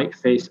Trask might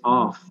face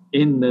off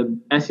in the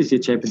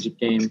SEC championship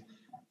game.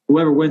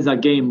 Whoever wins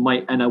that game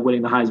might end up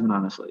winning the Heisman,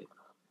 honestly.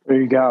 There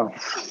you go.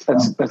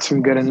 That's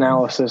some good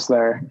analysis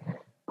there.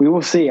 We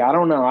will see. I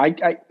don't know. I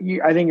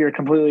think you're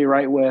completely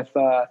right with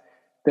the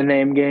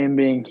name game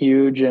being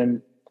huge,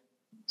 and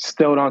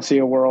still don't see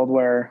a world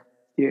where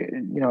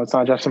it's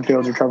not Justin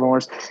Fields or Trevor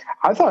Lawrence.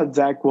 I thought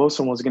Zach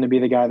Wilson was going to be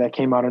the guy that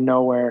came out of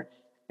nowhere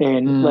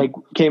and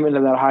came into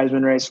that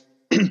Heisman race.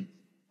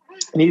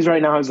 And he's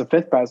right now has the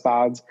 5th best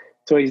odds,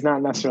 so he's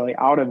not necessarily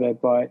out of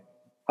it. But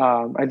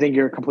I think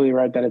you're completely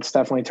right that it's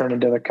definitely turned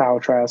into the Kyle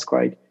Trask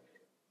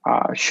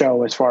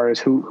show as far as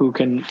who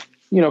can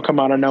come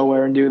out of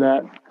nowhere and do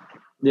that.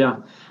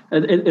 Yeah,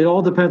 it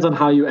all depends on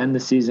how you end the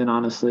season,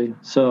 honestly.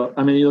 So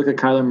I mean, you look at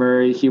Kyler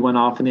Murray; he went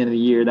off in the end of the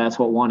year. That's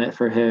what won it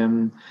for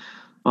him.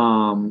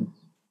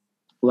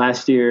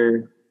 Last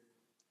year,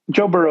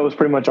 Joe Burrow was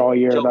pretty much all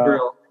year.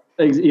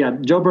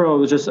 Joe Burrow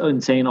was just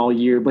insane all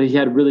year, but he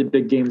had really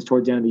big games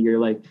towards the end of the year.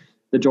 Like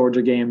the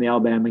Georgia game, the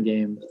Alabama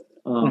game.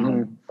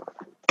 Won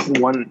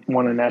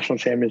a national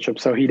championship,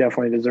 so he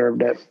definitely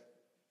deserved it.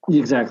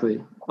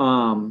 Exactly.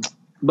 But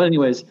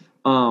anyways,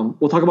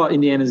 we'll talk about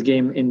Indiana's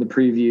game in the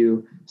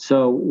preview.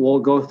 So we'll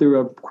go through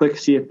a quick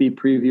CFB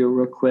preview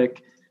real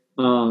quick.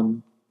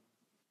 We'll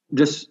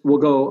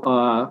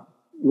go.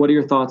 What are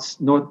your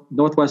thoughts?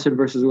 Northwestern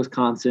versus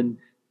Wisconsin,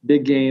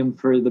 big game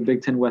for the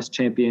Big Ten West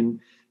champion.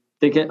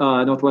 Think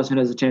Northwestern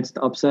has a chance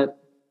to upset?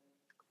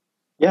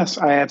 Yes,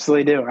 I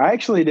absolutely do. I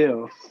actually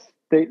do.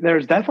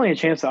 There's definitely a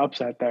chance to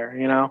upset there.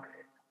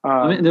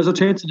 I mean, there's a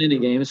chance in any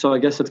game, so I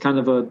guess it's kind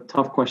of a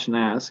tough question to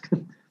ask.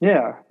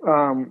 Yeah.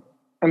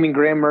 I mean,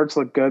 Graham Mertz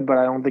looked good, but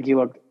I don't think he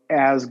looked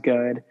as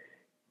good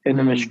in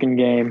the Michigan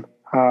game,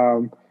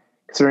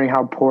 considering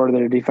how poor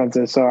their defense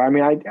is. So, I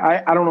mean,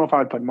 I don't know if I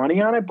would put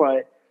money on it,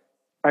 but,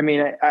 I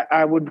mean,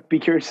 I would be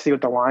curious to see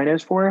what the line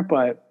is for it.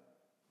 But,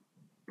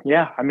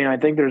 yeah, I mean, I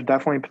think there's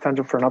definitely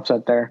potential for an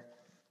upset there.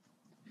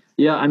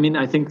 Yeah, I mean,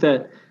 I think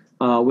that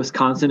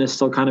Wisconsin is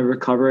still kind of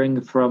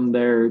recovering from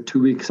their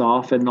 2 weeks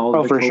off and all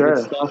the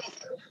COVID stuff.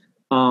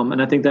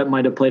 And I think that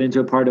might have played into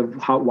a part of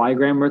why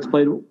Graham Mertz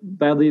played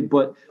badly.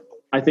 But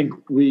I think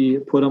we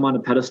put him on a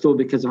pedestal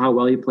because of how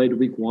well he played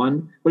week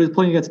 1. But he's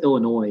playing against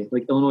Illinois.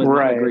 Like, Illinois is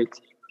not a great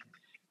team.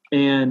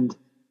 And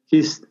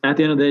he's, at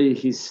the end of the day,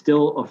 he's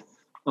still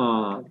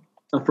a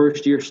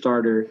first-year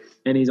starter,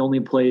 and he's only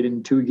played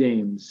in 2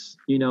 games.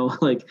 And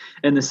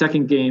the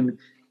second game,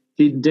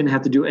 he didn't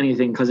have to do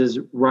anything because his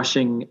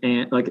rushing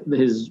and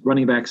his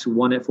running backs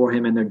won it for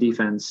him, and their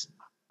defense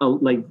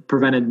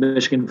prevented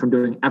Michigan from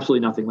doing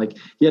absolutely nothing. Like,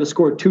 he had to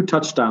score 2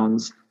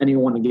 touchdowns and he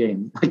won the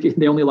game. Like,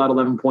 they only allowed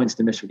 11 points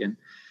to Michigan.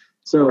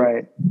 So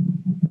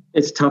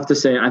It's tough to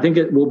say. I think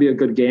it will be a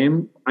good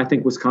game. I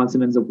think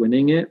Wisconsin ends up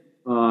winning it.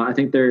 I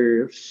think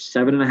they're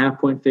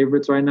 7.5-point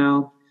favorites right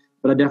now,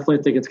 but I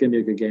definitely think it's going to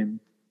be a good game.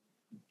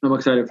 I'm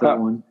excited for that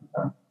one.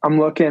 I'm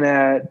looking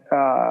at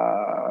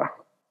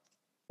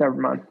never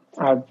mind.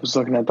 I was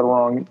looking at the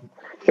wrong.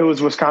 It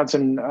was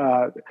Wisconsin,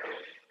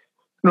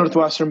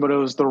 Northwestern, but it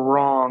was the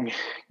wrong.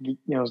 It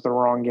was the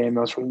wrong game.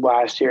 It was from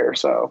last year.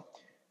 So,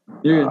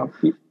 yes,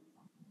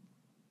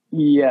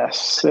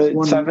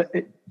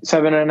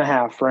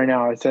 7.5 right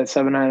now. It's at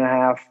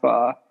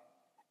 7.5.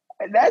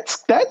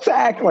 That's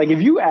like,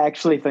 if you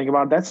actually think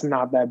about it, that's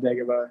not that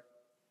big of a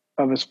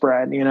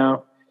spread.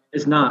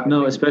 It's not.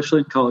 No, especially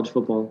in college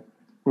football.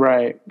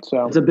 Right.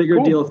 So it's a bigger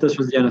deal if this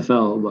was the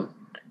NFL, but.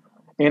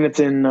 And it's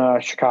in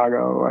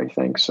Chicago, I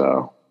think.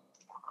 So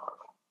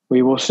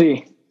we will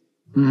see.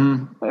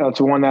 That's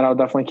one that I'll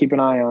definitely keep an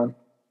eye on.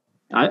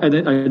 I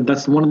think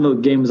that's one of the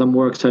games I'm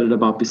more excited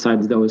about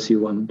besides the OSU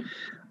one.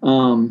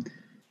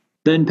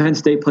 Then Penn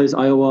State plays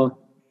Iowa.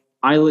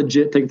 I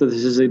legit think that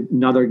this is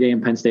another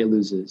game Penn State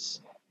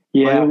loses.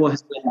 Yeah. Iowa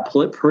has been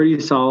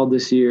pretty solid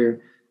this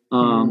year.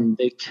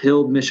 They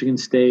killed Michigan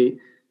State.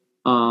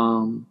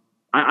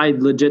 I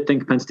legit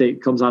think Penn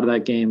State comes out of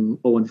that game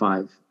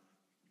 0-5.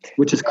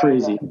 Which is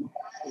crazy.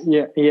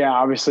 Yeah.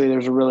 Obviously,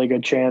 there's a really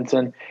good chance,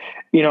 and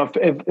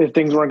if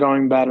things weren't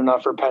going bad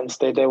enough for Penn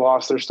State, they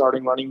lost their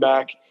starting running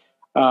back.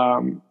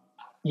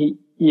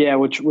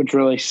 Which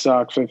really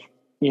sucks. If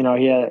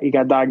he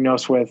got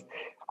diagnosed with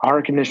a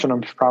heart condition,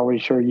 I'm probably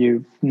sure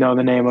you know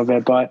the name of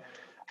it, but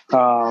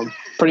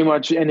pretty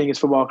much ending his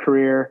football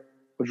career,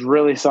 which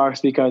really sucks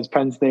because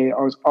Penn State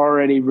was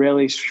already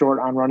really short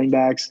on running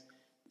backs.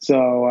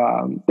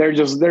 So they're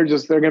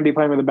going to be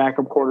playing with a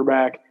backup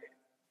quarterback,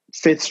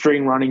 5th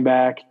string running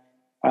back,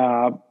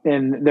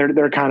 and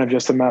they're kind of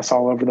just a mess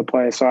all over the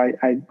place. So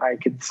I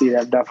could see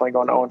them definitely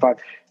going to 0-5.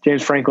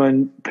 James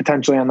Franklin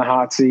potentially on the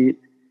hot seat.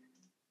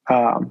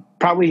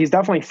 Probably he's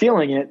definitely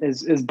feeling it.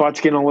 His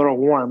butt's getting a little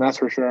warm, that's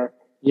for sure.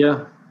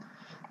 Yeah.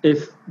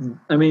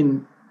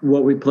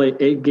 We play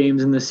 8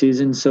 games in the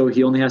season, so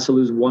he only has to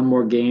lose 1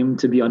 more game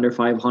to be under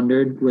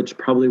 500, which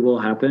probably will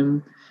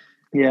happen.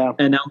 Yeah.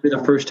 And that will be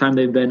the first time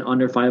they've been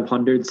under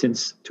 500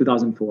 since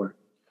 2004.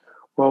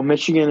 Well,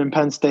 Michigan and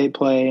Penn State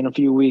play in a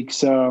few weeks,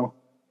 so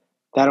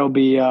that'll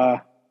be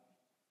a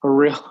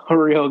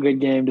real good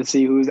game to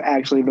see who's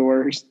actually the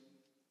worst.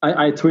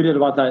 I tweeted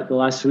about that the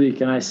last week,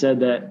 and I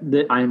said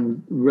that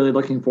I'm really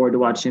looking forward to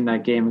watching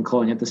that game and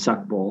calling it the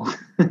Suck Bowl.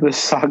 The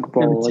Suck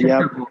Bowl,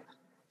 yep.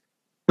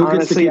 Who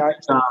gets to keep the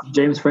job,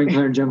 James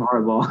Franklin or Jim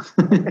Harbaugh?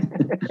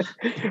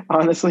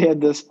 Honestly, at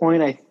this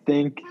point, I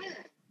think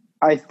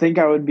I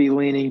would be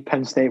leaning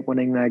Penn State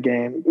winning that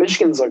game.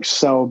 Michigan's look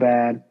so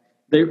bad.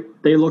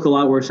 They look a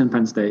lot worse than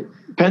Penn State.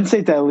 Penn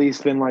State's at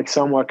least been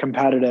somewhat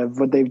competitive,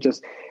 but they've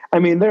just –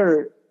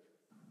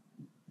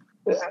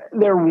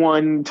 they're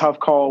one tough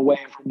call away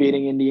from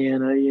beating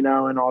Indiana,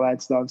 and all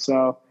that stuff.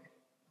 So,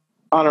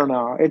 I don't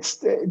know.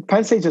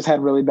 Penn State just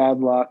had really bad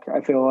luck,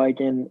 I feel like,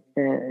 and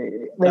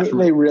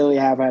they really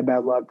have had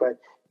bad luck, but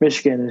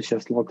Michigan has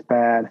just looked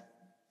bad.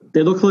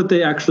 They look like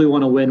they actually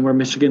want to win, where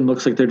Michigan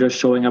looks like they're just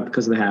showing up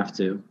because they have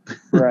to.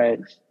 Right.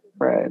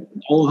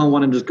 All of them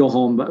want to just go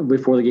home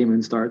before the game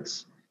even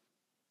starts.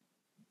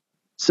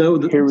 So,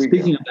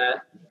 speaking of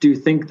that, do you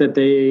think that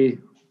they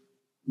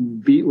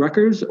beat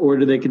Rutgers, or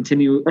do they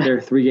continue their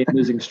 3-game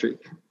losing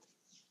streak?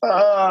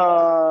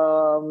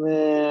 Oh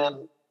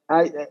man,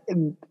 I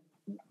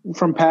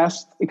from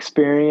past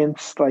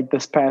experience, like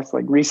this past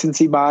like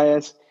recency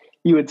bias,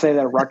 you would say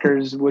that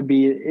Rutgers would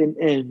be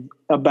in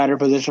a better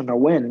position to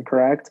win,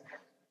 correct?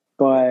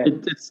 But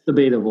It's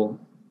debatable.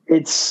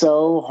 it's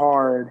so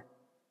hard.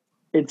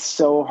 It's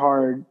so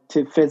hard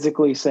to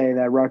physically say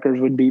that Rutgers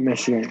would beat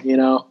Michigan. You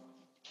know,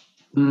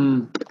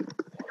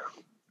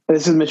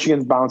 this is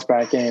Michigan's bounce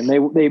back game.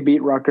 They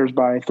beat Rutgers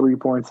by 3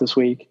 points this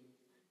week.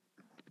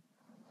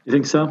 You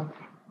think so?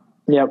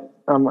 Yep,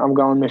 I'm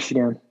going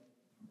Michigan.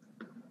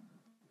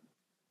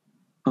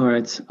 All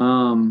right.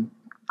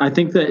 I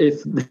think that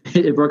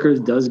if Rutgers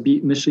does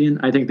beat Michigan,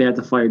 I think they have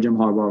to fire Jim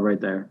Harbaugh right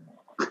there.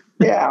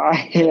 Yeah.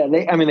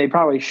 They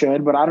probably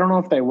should, but I don't know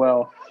if they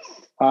will.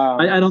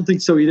 I don't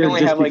think so either. They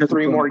only have like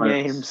 3 more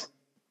games.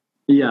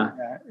 Yeah,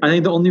 I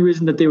think the only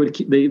reason that they would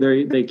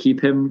they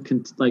keep him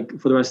like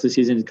for the rest of the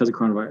season is because of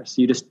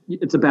coronavirus.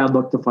 It's a bad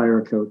look to fire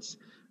a coach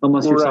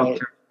unless you're South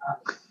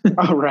Carolina.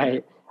 Oh,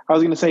 right. I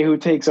was going to say who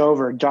takes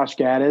over, Josh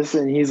Gaddis,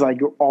 and he's like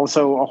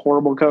also a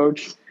horrible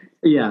coach.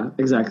 Yeah,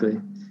 exactly.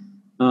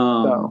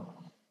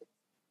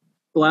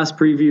 Last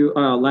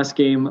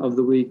game of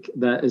the week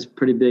that is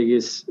pretty big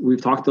is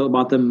we've talked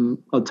about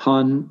them a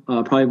ton,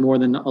 probably more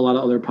than a lot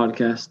of other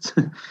podcasts.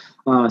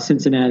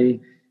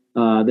 Cincinnati,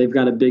 they've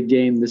got a big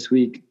game this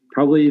week,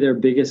 probably their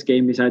biggest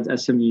game besides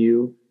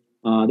SMU.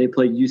 They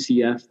play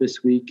UCF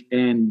this week,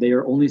 and they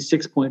are only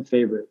 6-point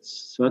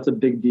favorites, so that's a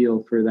big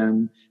deal for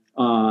them.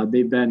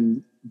 They've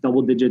been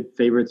double-digit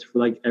favorites for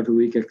like every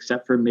week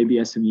except for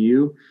maybe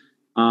SMU.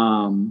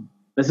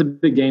 That's a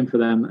big game for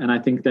them, and I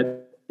think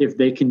that if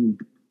they can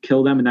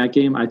kill them in that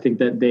game, I think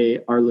that they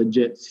are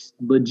legit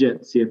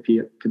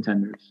CFP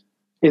contenders.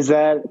 Is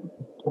that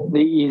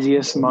the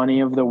easiest money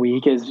of the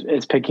week?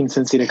 Is picking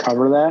Cincy to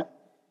cover that?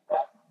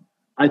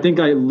 I think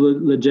I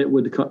legit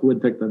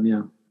would pick them.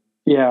 Yeah.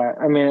 Yeah,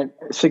 I mean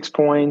 6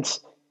 points.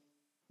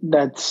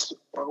 That's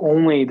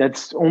only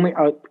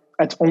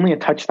a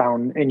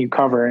touchdown, and you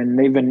cover. And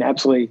they've been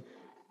absolutely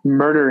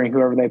murdering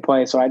whoever they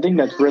play. So I think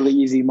that's really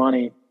easy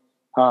money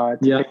to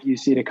pick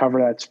UC to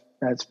cover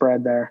that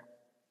spread there.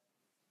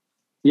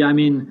 Yeah, I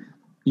mean,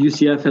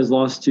 UCF has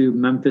lost to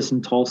Memphis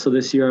and Tulsa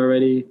this year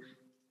already.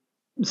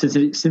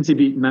 Since he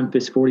beat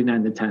Memphis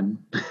 49-10.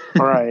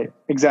 All right,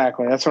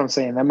 exactly. That's what I'm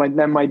saying. That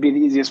might be the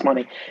easiest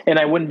money, and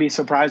I wouldn't be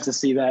surprised to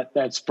see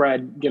that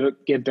spread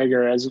get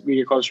bigger as we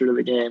get closer to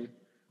the game.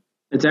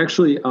 It's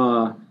actually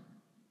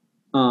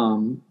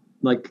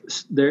like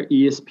their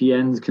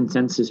ESPN's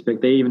consensus pick.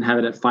 They even have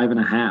it at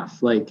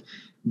 5.5. Like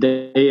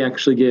they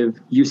actually give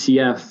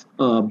UCF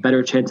a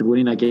better chance of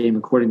winning that game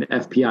according to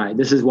FPI.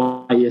 This is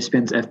why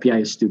ESPN's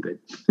FPI is stupid.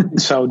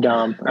 It's so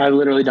dumb. I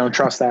literally don't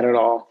trust that at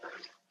all.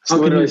 How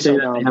can you say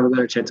that they have a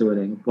better chance of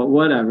winning? But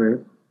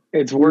whatever.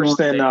 It's worse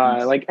than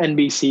like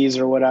NBC's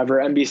or whatever.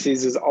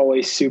 NBC's is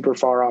always super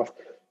far off.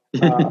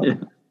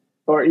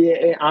 Or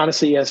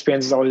honestly,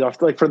 ESPN's is always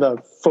off. Like for the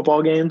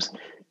football games,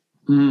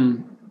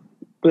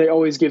 they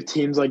always give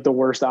teams like the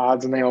worst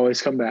odds, and they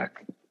always come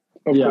back.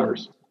 Of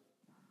course.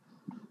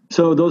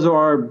 So those are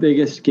our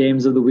biggest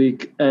games of the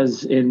week,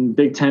 as in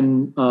Big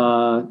Ten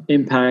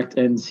impact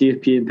and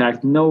CFP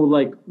impact. No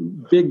like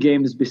big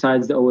games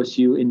besides the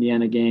OSU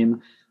Indiana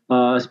game.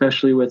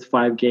 Especially with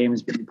 5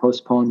 games being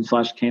postponed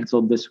 /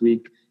 canceled this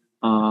week.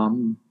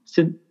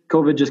 Since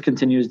COVID just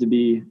continues to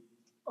be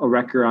a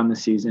wrecker on the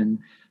season.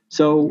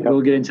 So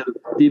we'll get into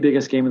the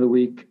biggest game of the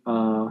week.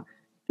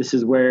 This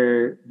is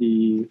where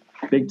the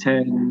Big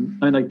Ten,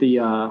 like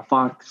the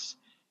Fox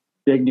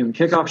Big Noon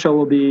Kickoff show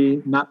will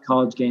be, not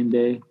College Game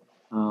Day.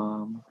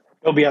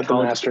 It'll be at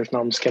the Masters. No,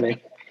 I'm just kidding.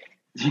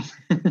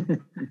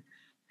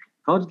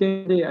 College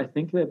Game Day, I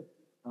think that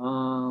I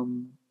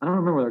don't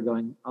remember where they're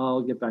going.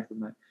 I'll get back to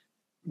that.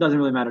 Doesn't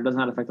really matter. It does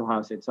not affect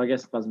Ohio State, so I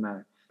guess it doesn't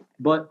matter.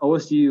 But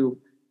OSU,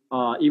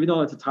 even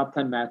though it's a top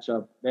 10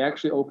 matchup, they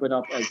actually open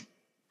up as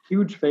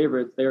huge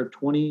favorites. They are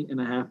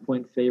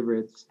 20.5-point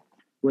favorites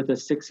with a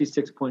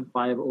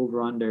 66.5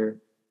 over/under.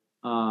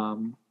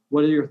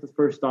 What are your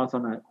first thoughts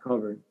on that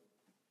cover?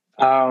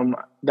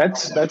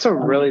 That's a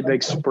really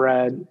big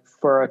spread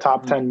for a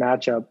top 10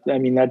 matchup. I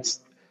mean,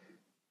 that's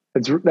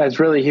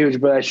really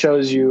huge, but that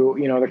shows you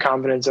the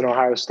confidence in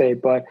Ohio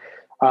State. But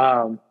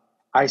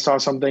I saw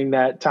something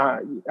that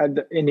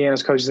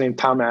Indiana's coach is named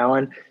Tom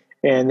Allen,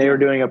 and they were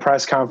doing a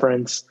press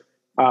conference,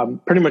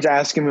 pretty much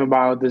asking him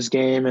about this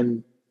game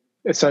and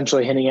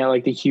essentially hinting at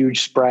like the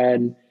huge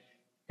spread.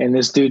 And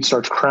this dude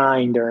starts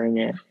crying during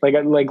it, like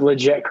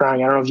legit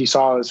crying. I don't know if you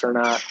saw this or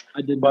not.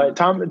 I did. But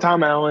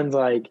Tom Allen's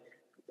like,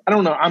 I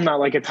don't know. I'm not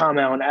like a Tom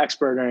Allen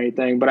expert or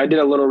anything, but I did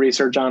a little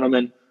research on him,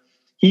 and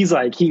he's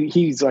like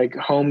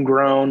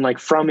homegrown, like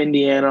from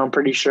Indiana. I'm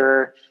pretty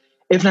sure.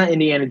 If not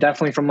Indiana,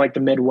 definitely from like the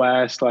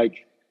Midwest.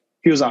 Like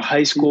he was a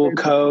high school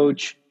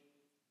coach.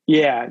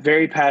 Yeah,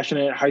 very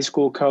passionate high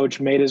school coach,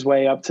 made his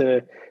way up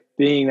to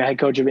being the head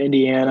coach of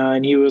Indiana.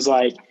 And he was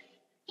like,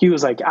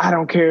 I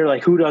don't care,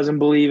 like who doesn't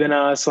believe in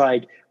us?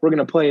 Like we're going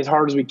to play as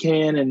hard as we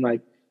can, and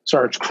like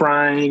starts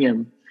crying.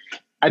 And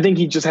I think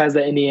he just has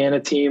the Indiana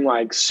team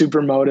like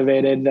super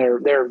motivated.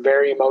 They're a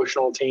very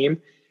emotional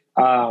team.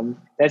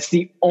 That's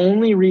the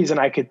only reason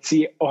I could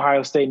see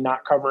Ohio State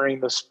not covering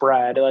the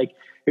spread. Like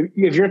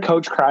if your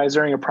coach cries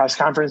during a press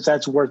conference,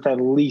 that's worth at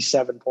least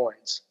 7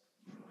 points.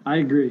 I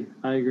agree.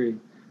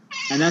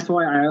 And that's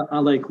why I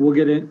like we'll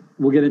get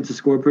into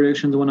score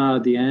predictions one out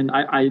at the end.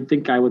 I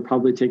think I would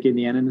probably take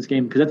Indiana in this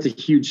game because that's a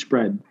huge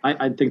spread.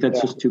 I think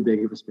that's just too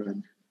big of a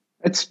spread.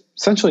 It's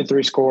essentially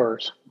 3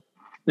 scores.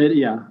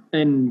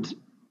 And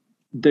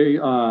they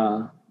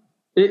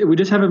we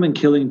just haven't been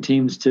killing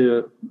teams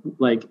to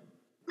like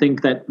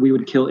think that we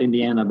would kill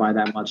Indiana by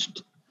that much.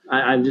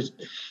 I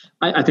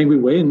think we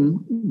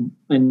win,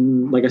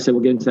 and like I said,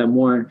 we'll get into that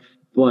more.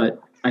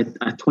 But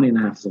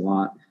 20.5 is a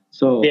lot.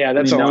 So yeah,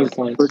 that's that was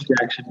my first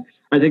reaction.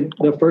 I think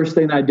the first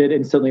thing I did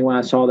instantly when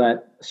I saw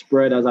that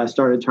spread, as I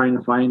started trying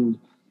to find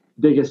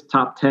biggest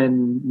top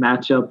 10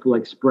 matchup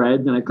like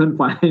spreads, and I couldn't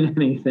find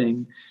any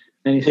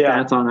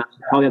stats on it.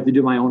 I probably have to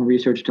do my own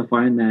research to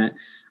find that.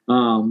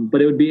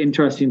 But it would be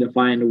interesting to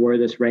find where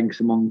this ranks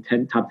among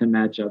top 10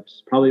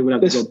 matchups. Probably would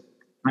have to go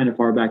kind of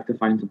far back to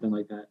find something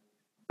like that.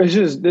 This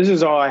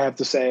is all I have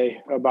to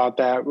say about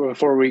that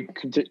before we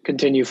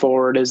continue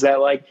forward. Is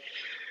that like,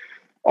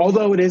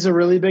 although it is a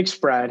really big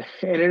spread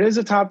and it is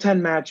a top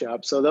 10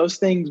 matchup, so those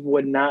things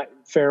would not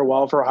fare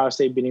well for Ohio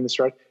State beating the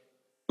spread.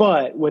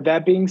 But with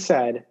that being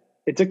said,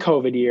 it's a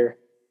COVID year.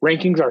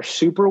 Rankings are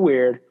super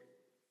weird.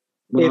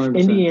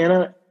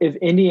 100%. If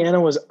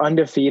Indiana was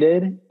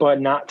undefeated but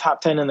not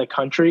top 10 in the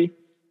country,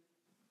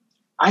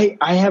 I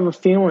have a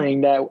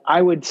feeling that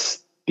I would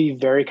be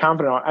very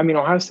confident. I mean,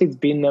 Ohio State's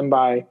beaten them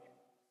by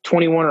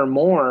 21 or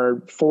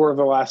more 4 of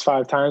the last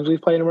 5 times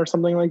we've played them or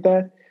something like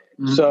that.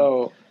 Mm-hmm.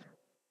 So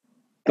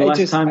the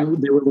last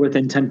time they were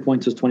within 10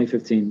 points was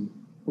 2015.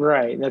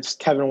 Right. That's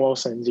Kevin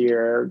Wilson's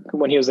year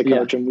when he was the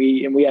coach, and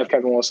we have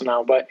Kevin Wilson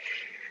now. But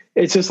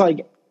it's just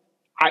like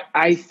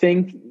I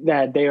think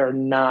that they are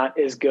not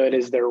as good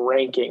as their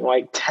ranking.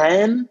 Like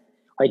 10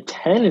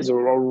 is a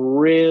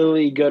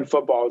really good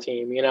football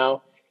team, you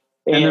know?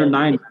 And they're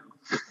 9 now.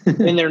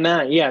 And they're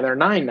 9. Yeah, they're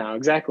 9 now,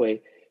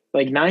 exactly.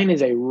 Like 9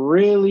 is a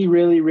really,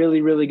 really,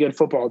 really, really good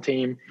football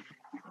team.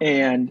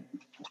 And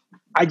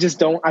I just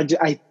don't –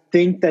 I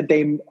think that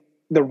the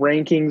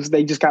rankings,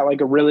 they just got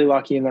like a really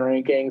lucky in the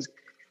rankings.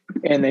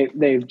 And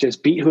they've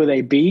just beat who they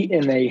beat,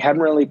 and they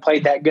haven't really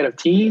played that good of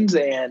teams.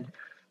 And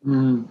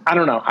I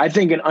don't know. I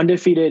think an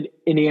undefeated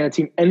Indiana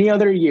team any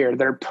other year,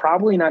 they're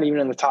probably not even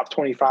in the top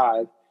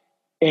 25.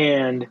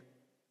 And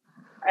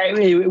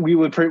we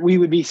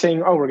would be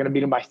saying, oh, we're going to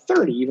beat them by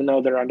 30, even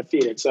though they're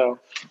undefeated. So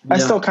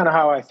that's still kind of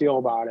how I feel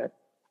about it.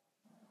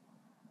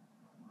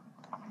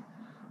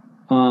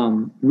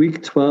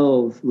 Week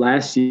 12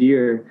 last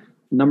year,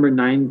 number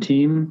 9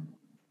 team,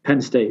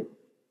 Penn State.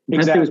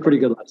 Penn State was pretty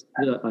good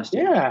last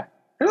year. Yeah.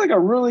 They're like a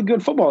really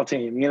good football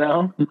team, you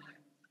know?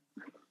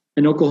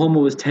 And Oklahoma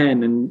was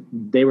 10, and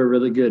they were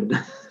really good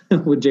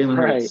with Jalen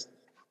Hurts.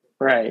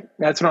 Right.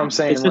 That's what I'm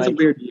saying. It's just a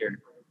weird year.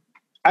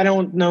 I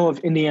don't know if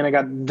Indiana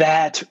got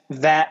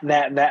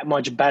that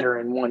much better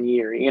in one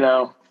year, you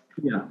know?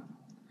 Yeah.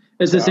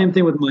 It's the same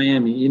thing with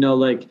Miami. You know,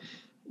 like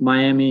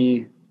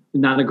Miami,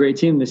 not a great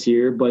team this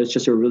year, but it's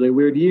just a really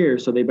weird year.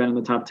 So they've been in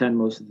the top 10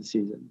 most of the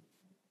season.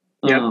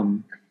 Yep.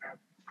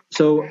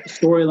 So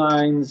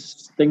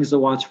storylines, things to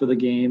watch for the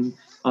game.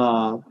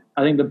 I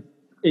think the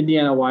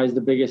Indiana-wise,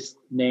 the biggest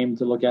name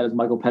to look at is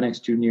Michael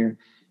Penix Jr.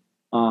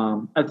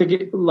 I think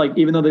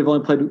even though they've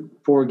only played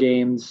 4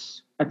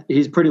 games,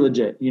 he's pretty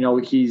legit. You know,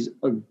 he's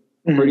a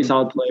pretty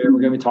solid player. We're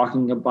going to be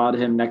talking about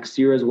him next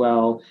year as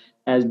well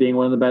as being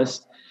one of the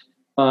best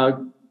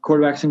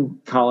quarterbacks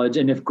in college.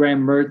 And if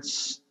Graham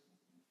Mertz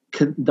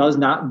does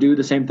not do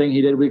the same thing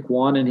he did week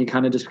 1 and he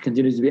kind of just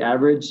continues to be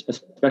average,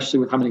 especially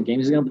with how many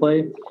games he's going to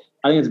play,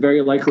 I think it's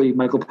very likely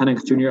Michael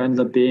Penix Jr. ends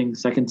up being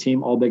second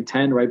team All Big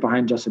Ten right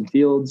behind Justin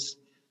Fields.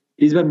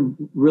 He's been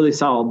really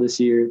solid this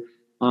year.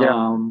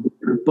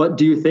 But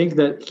do you think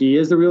that he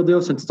is the real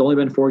deal since it's only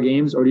been 4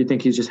 games, or do you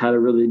think he's just had a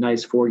really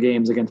nice 4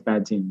 games against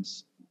bad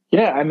teams?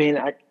 Yeah, I mean,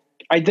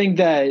 I think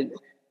that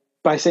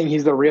by saying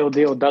he's the real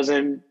deal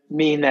doesn't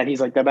mean that he's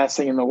like the best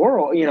thing in the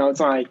world. You know, it's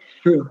not like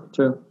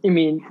true. I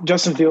mean,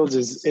 Justin Fields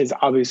is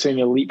obviously an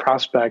elite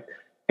prospect,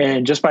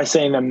 and just by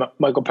saying that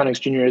Michael Penix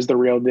Jr. is the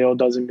real deal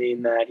doesn't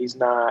mean that he's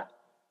not.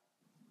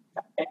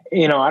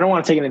 You know, I don't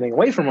want to take anything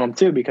away from him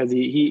too, because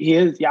he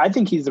is. Yeah, I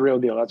think he's the real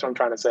deal. That's what I'm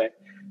trying to say.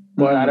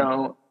 But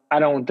I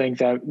don't think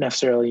that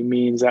necessarily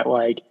means that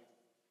like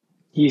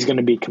he's going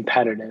to be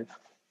competitive.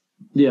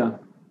 Yeah,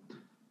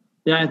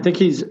 I think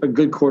he's a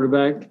good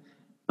quarterback.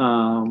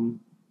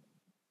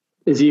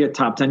 Is he a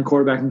top 10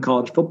 quarterback in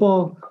college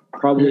football?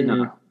 Probably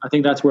not. I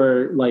think that's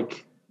where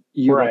like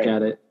you look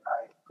at it.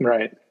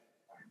 Right.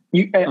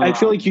 I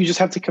feel like you just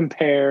have to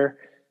compare.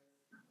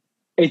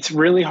 It's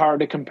really hard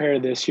to compare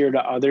this year to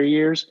other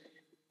years,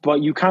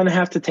 but you kind of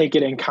have to take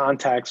it in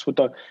context with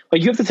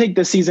you have to take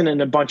this season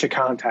in a bunch of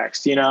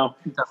context, you know,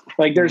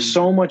 like there's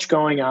so much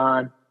going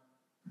on.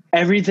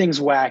 Everything's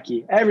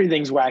wacky.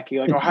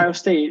 Like Ohio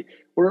State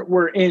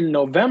we're in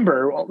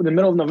November, the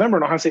middle of November,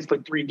 and Ohio State's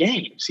played 3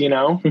 games.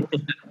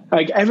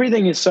 Like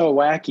everything is so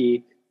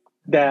wacky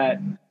that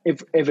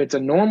if it's a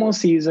normal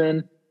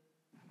season,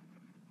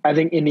 I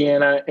think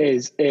Indiana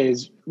is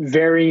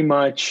very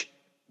much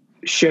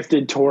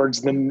shifted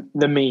towards the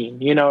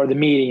mean, or the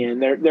median.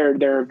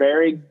 They're a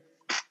very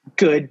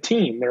good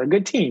team. They're a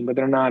good team, but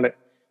they're not a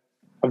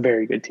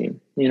very good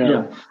team.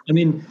 Yeah, I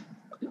mean,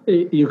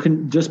 you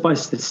can just by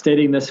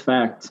stating this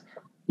fact,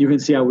 you can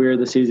see how weird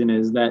the season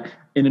is. That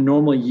in a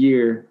normal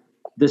year,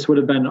 this would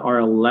have been our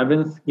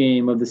 11th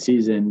game of the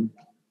season,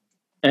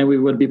 and we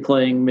would be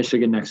playing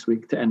Michigan next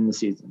week to end the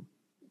season.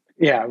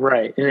 Yeah,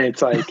 right. And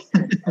it's like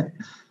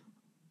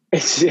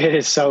it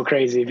is so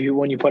crazy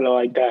when you put it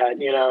like that,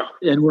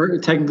 And we're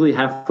technically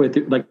halfway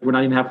through. Like we're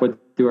not even halfway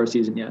through our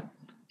season yet.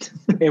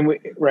 And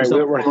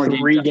we're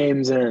 3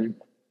 games in.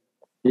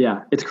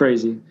 Yeah, it's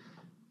crazy.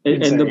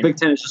 And the Big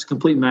Ten is just a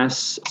complete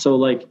mess. So,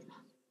 like,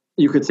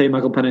 you could say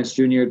Michael Penix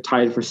Jr.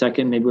 tied for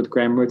second, maybe with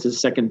Graham Mertz as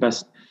second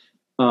best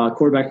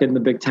quarterback in the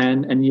Big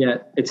Ten. And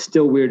yet it's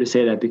still weird to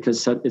say that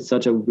because it's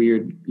such a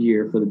weird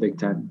year for the Big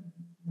Ten.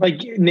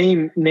 Like,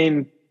 name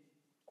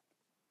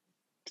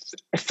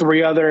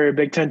 3 other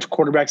Big Ten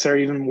quarterbacks that are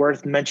even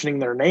worth mentioning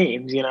their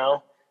names,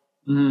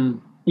 Mm-hmm.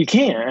 You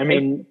can't. I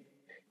mean,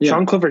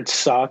 Sean Clifford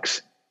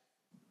sucks.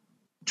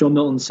 Joe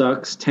Milton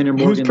sucks. Tanner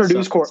Morgan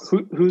sucks.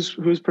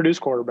 Who's Purdue's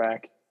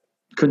quarterback?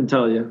 Couldn't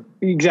tell you.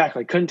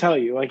 Exactly. Couldn't tell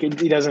you. Like,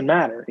 it doesn't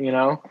matter,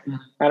 Mm-hmm.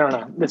 I don't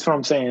know. That's what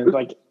I'm saying.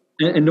 Like,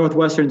 and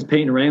Northwestern's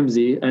Peyton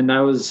Ramsey, and that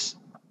was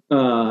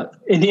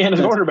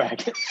Indiana's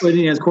quarterback.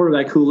 Indiana's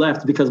quarterback who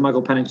left because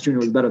Michael Penix Jr.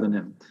 was better than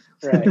him.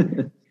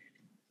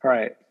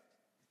 Right.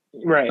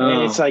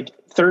 And it's like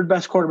 3rd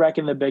best quarterback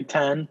in the Big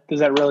Ten.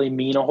 Does that really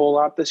mean a whole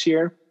lot this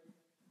year?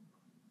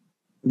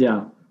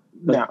 Yeah.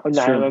 No.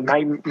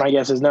 My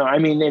guess is no. I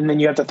mean, and then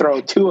you have to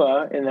throw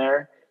Tua in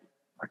there,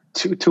 or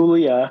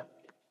Tulia.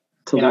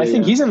 And I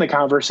think he's in the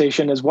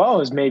conversation as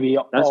well as maybe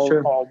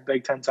all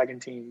Big Ten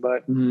second team.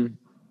 But I don't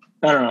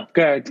know.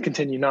 Go ahead,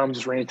 continue. No, I'm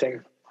just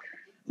ranting.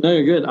 No,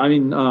 you're good. I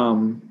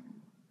mean,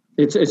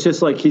 it's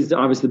just like he's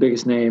obviously the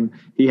biggest name.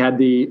 He had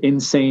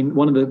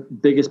one of the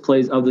biggest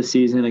plays of the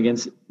season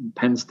against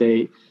Penn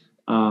State.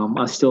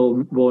 I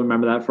still will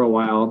remember that for a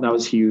while. That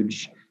was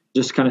huge.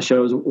 Just kind of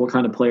shows what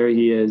kind of player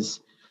he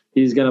is.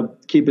 He's going to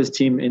keep his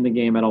team in the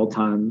game at all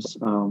times.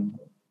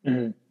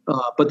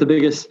 But the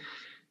biggest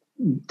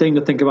thing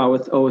to think about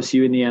with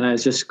OSU Indiana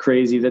is just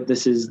crazy that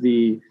this is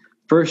the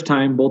first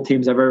time both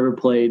teams have ever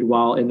played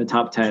while in the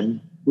top 10,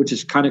 which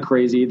is kind of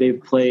crazy.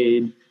 They've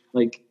played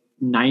like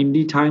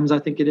 90 times, I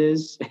think it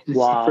is.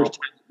 Wow. The first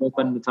time they've both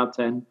been in the top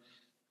 10.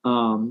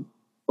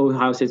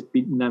 Ohio State's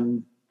beaten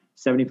them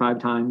 75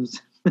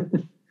 times.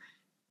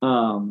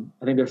 I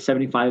think they're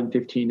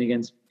 75-15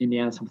 against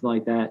Indiana, something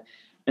like that.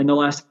 And the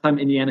last time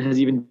Indiana has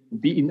even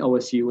beaten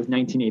OSU was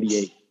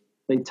 1988.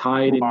 They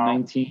tied in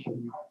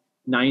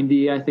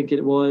 1990, I think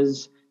it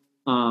was,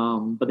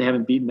 but they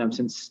haven't beaten them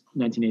since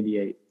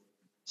 1988.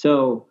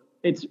 So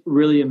it's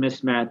really a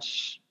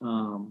mismatch.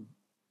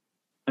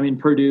 I mean,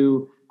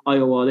 Purdue,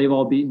 Iowa, they've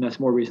all beaten us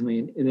more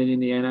recently than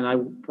Indiana, and I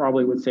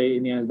probably would say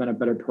Indiana's been a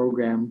better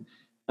program,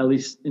 at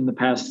least in the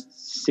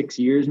past 6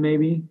 years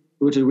maybe,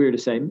 which is weird to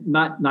say.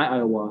 Not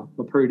Iowa,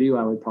 but Purdue,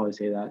 I would probably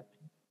say that.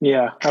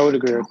 Yeah, I would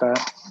agree with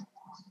that.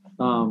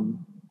 Ohio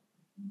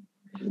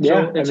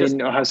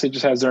State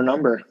just has their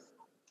number.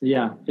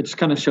 Yeah, it just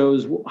kind of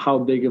shows how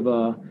big of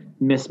a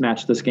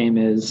mismatch this game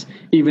is,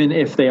 even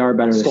if they are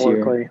better this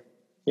year.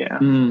 Yeah,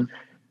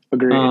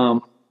 agreed.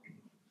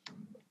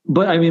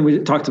 But, I mean, we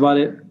talked about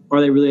it.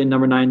 Are they really a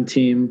number 9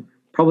 team?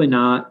 Probably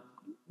not.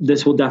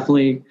 This will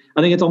definitely –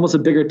 I think it's almost a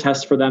bigger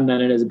test for them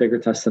than it is a bigger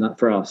test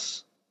for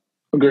us.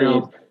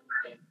 Agreed.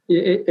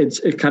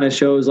 It kind of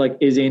shows, like,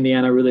 is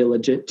Indiana really a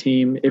legit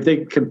team? If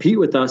they compete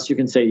with us, you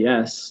can say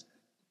yes.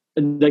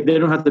 And, like, they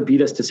don't have to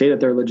beat us to say that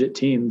they're a legit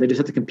team. They just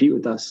have to compete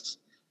with us.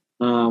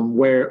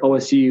 Where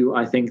OSU,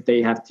 I think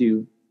they have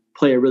to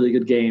play a really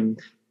good game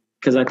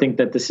because I think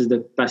that this is the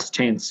best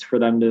chance for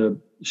them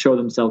to show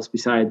themselves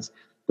besides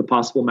the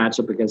possible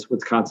matchup against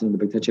Wisconsin in the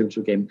Big Ten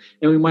Championship game.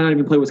 And we might not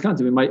even play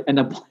Wisconsin. We might end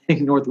up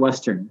playing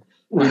Northwestern.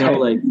 We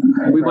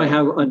might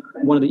have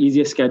one of the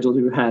easiest schedules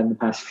we've had in the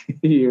past few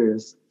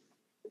years.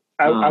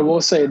 I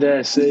will say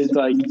this, is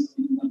like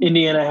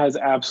Indiana has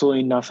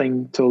absolutely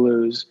nothing to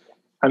lose.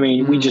 I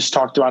mean, we just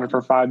talked about it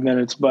for 5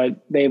 minutes, but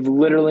they've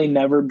literally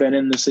never been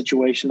in the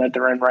situation that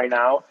they're in right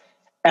now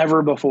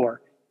ever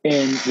before.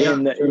 In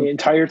the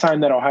entire time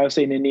that Ohio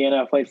State and Indiana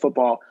have played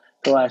football,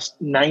 the last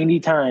 90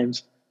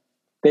 times,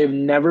 they've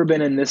never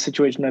been in this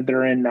situation that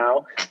they're in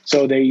now.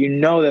 So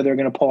that they're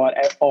going to pull out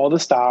all the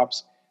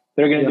stops.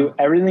 They're going to do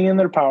everything in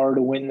their power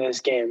to win this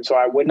game. So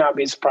I would not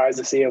be surprised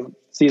to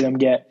see them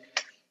get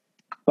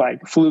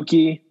like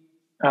fluky,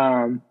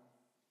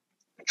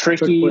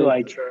 tricky,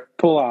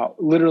 pull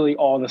out literally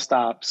all the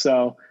stops.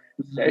 So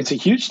it's a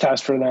huge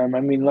test for them.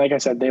 I mean, like I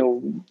said,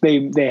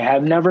 they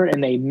have never,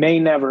 and they may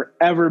never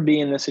ever be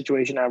in this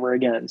situation ever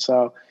again.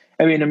 So,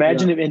 I mean,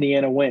 imagine if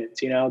Indiana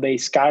wins, they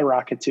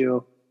skyrocket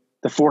to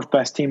the 4th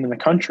best team in the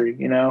country,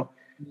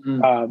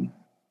 Mm-hmm.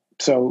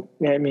 So,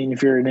 I mean,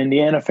 if you're an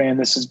Indiana fan,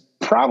 this is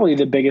probably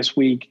the biggest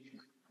week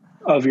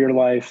of your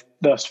life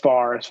thus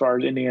far as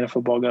Indiana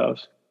football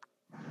goes.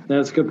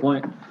 That's a good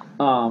point.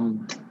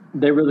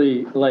 They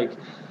really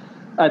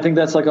I think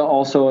that's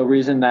also a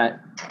reason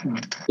that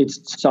it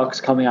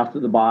sucks coming after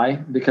the bye,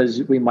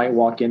 because we might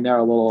walk in there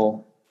a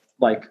little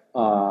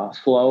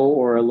slow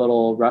or a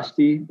little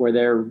rusty, where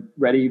they're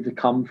ready to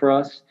come for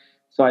us.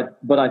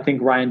 But I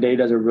think Ryan Day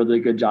does a really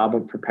good job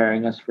of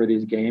preparing us for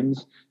these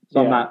games. So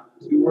yeah. I'm not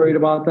too worried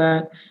about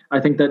that. I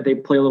think that they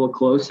play a little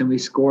close and we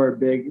score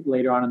big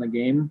later on in the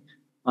game,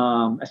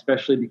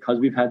 especially because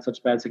we've had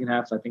such bad second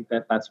halves. I think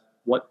that that's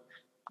what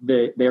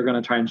they're going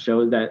to try and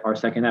show, that our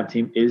second half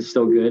team is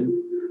still good.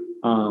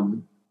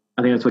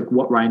 I think that's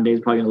what Ryan Day is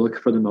probably going to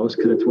look for the most,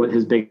 because it's what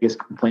his biggest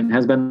complaint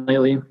has been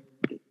lately.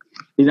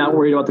 He's not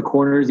worried about the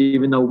corners,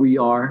 even though we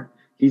are.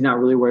 He's not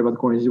really worried about the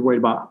corners. He's worried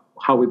about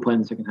how we play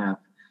in the second half.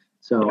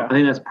 So yeah. I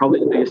think that's probably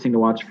the biggest thing to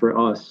watch for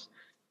us.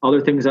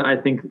 Other things that I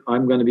think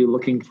I'm going to be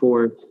looking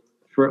for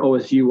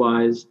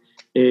OSU-wise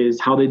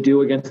is how they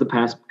do against the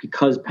pass,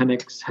 because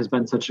Penix has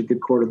been such a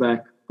good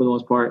quarterback for the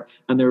most part,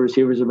 and their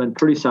receivers have been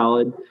pretty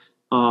solid,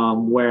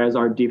 whereas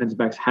our defensive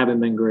backs haven't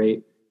been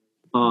great.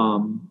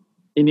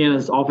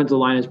 Indiana's offensive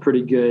line is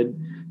pretty good.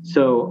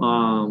 So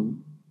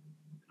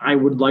I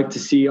would like to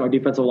see our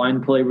defensive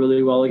line play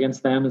really well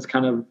against them. It's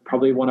kind of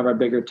probably one of our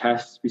bigger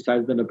tests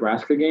besides the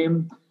Nebraska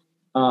game.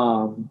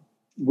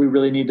 We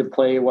really need to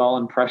play well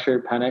and pressure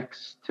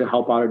Penix to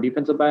help out our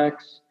defensive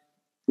backs,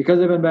 because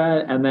they've been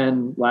bad. And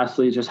then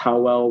lastly, just how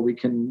well we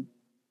can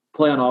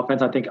play on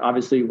offense. I think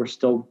obviously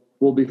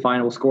we'll be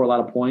fine. We'll score a lot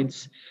of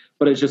points,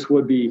 but it just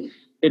would be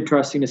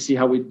interesting to see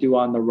how we do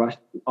on the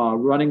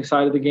running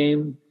side of the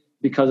game,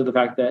 because of the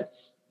fact that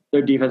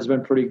their defense has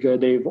been pretty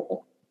good. They've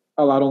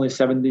allowed only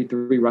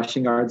 73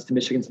 rushing yards to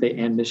Michigan State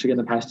and Michigan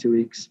the past 2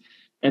 weeks,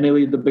 and they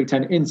lead the Big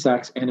Ten in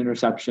sacks and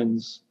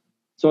interceptions.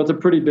 So it's a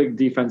pretty big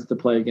defense to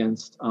play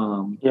against.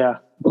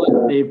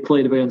 But they've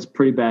played against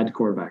pretty bad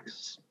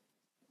quarterbacks.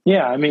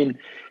 Yeah, I mean,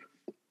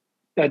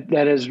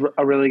 that is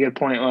a really good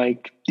point.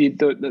 Like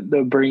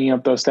the bringing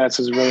up those stats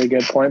is a really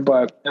good point.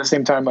 But at the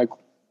same time, look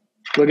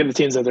at the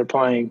teams that they're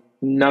playing.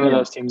 None of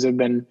those teams have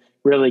been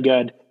really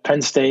good.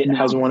 Penn State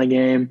has won a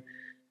game.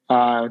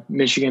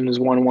 Michigan has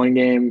won one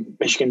game.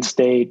 Michigan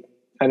State,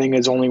 I think,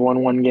 has only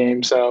won one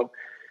game. So,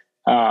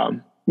 I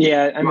mean,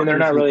 they're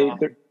not really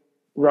 –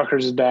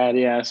 Rutgers is bad,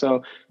 yeah.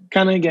 So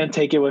kind of, again,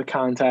 take it with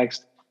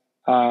context.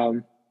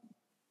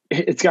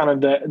 It's kind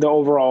of the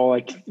overall,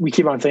 we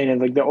keep on saying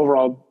it, the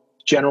overall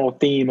general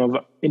theme of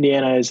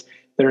Indiana is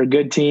they're a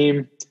good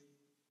team,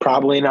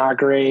 probably not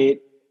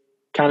great.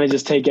 Kind of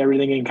just take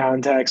everything in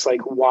context,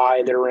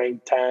 why they're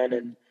ranked 10,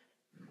 and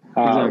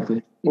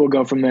exactly. We'll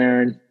go from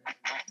there and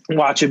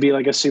watch it be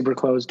a super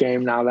close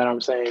game now that I'm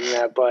saying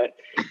that. But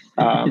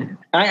I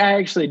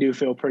actually do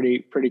feel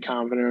pretty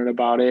confident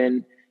about it.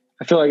 And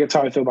I feel like it's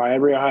how I feel about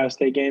every Ohio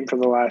State game for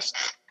the last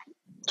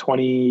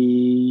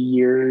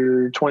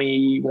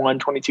 21,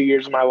 22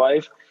 years of my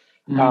life.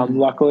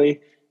 Luckily,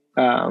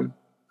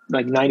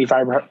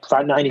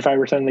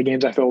 95% of the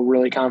games I feel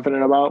really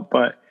confident about.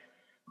 But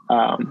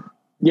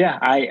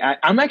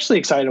I'm actually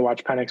excited to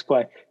watch Penix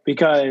play,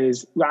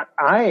 because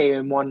I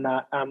am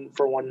not a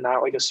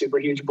super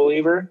huge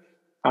believer.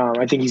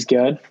 I think he's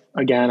good.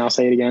 Again, I'll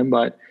say it again,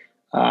 but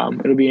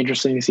it'll be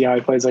interesting to see how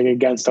he plays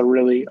against a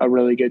really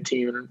good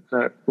team and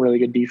a really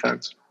good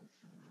defense.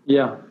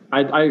 Yeah,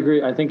 I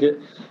agree. I think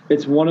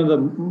it's one of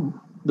the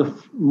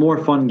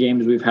more fun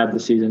games we've had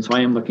this season, so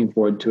I am looking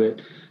forward to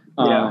it.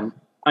 I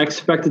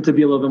expect it to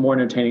be a little bit more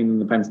entertaining than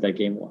the Penn State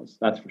game was.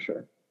 That's for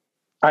sure.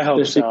 I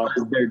hope so.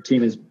 Their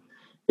team is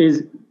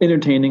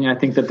entertaining. I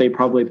think that they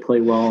probably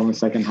play well in the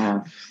second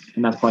half,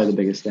 and that's probably the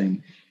biggest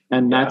thing.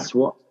 And that's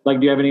what, do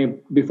you have any,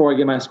 before I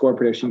get my score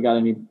prediction, you got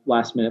any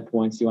last minute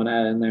points you want to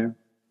add in there?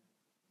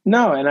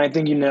 No, and I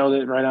think you nailed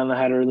it right on the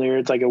head earlier.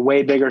 It's a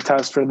way bigger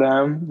test for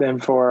them than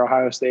for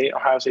Ohio State.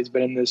 Ohio State's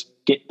been in this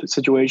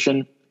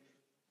situation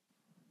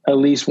at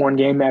least one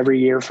game every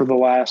year for the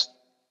last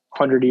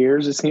 100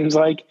 years, it seems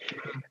like.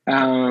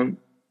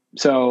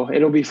 So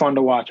it'll be fun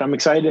to watch. I'm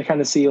excited to kind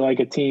of see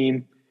a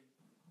team,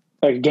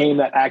 a game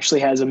that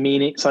actually has a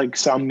meaning,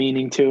 some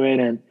meaning to it,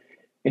 and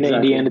an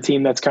Indiana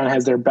team that's kind of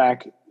has their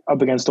back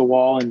up against the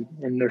wall and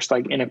they're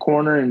in a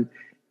corner, and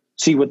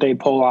see what they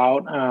pull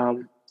out.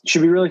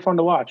 Should be really fun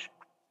to watch.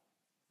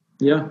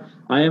 Yeah,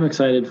 I am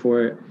excited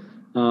for it.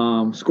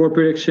 Score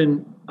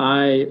prediction,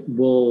 I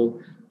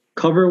will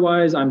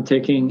cover-wise, I'm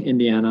taking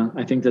Indiana.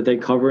 I think that they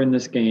cover in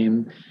this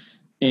game.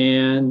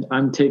 And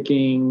I'm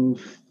taking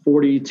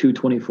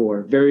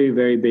 42-24. Very,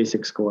 very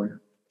basic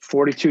score.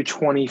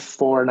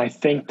 42-24, and I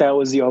think that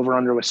was the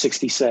over-under was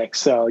 66.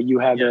 So you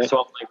have it. So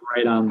I'm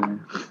right on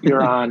there.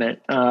 You're on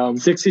it.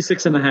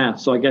 66.5,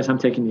 so I guess I'm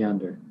taking the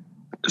under.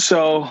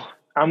 So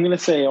I'm going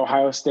to say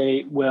Ohio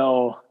State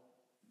will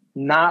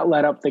not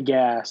let up the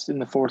gas in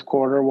the fourth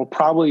quarter. We'll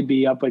probably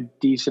be up a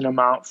decent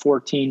amount,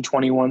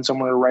 14-21,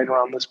 somewhere right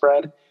around the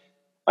spread,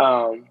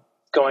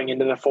 going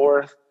into the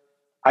fourth.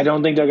 I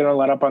don't think they're going to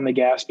let up on the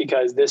gas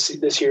because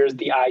this year is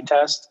the eye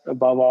test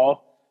above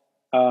all.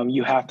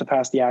 You have to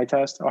pass the eye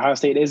test. Ohio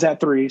State is at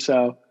 3,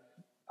 so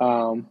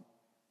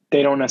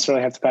they don't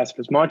necessarily have to pass it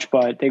as much,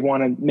 but they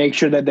want to make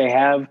sure that they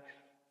have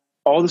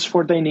all the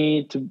support they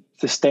need to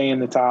stay in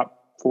the top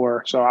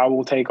 4. So I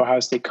will take Ohio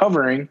State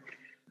covering.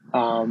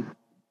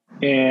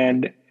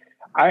 And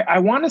I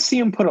want to see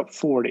them put up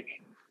 40.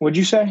 Would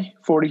you say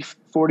 40,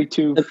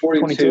 42,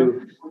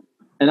 22?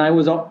 And I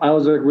was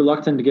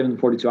reluctant to give them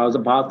 42. I was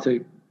about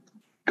to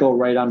go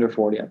right under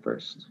 40 at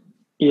first.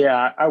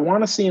 Yeah, I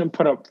want to see them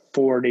put up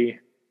 40.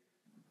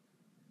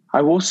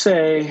 I will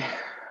say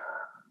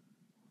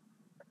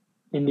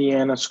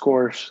Indiana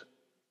scores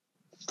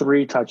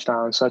 3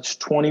 touchdowns. So that's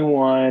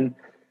 21.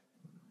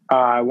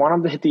 I want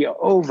them to hit the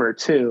over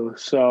too.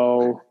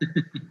 So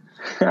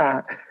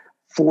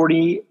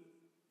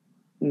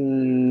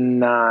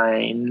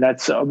 49.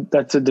 That's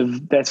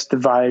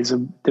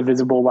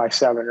divisible by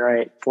 7,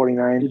 right?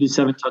 49.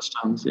 57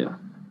 touchdowns, yeah.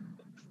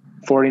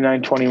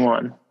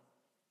 49-21.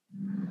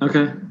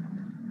 Okay.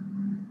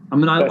 I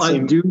mean, I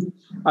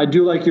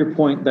do like your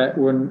point that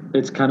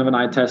it's kind of an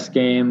eye test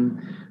game,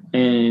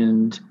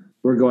 and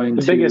we're going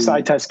the biggest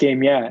eye test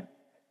game yet.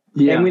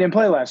 Yeah, and we didn't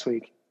play last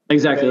week.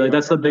 Exactly.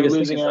 That's the biggest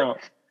losing thing. out.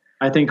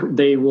 I think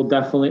they will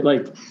definitely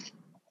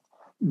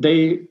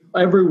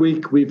every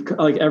week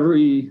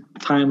every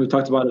time we've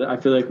talked about it, I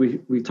feel like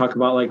we talk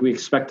about we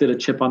expected a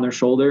chip on their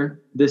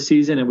shoulder this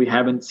season, and we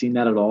haven't seen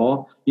that at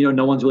all.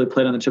 No one's really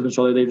played on the chip on the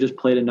shoulder. They've just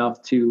played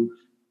enough to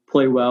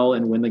play well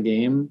and win the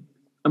game.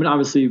 I mean,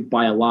 obviously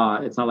by a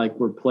lot. It's not like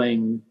we're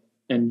playing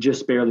and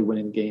just barely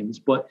winning games,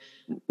 but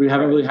we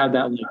haven't really had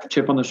that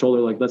chip on the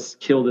shoulder. Let's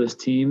kill this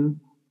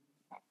team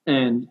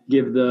and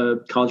give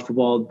the college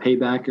football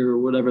payback or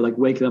whatever,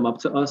 wake them up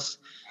to us.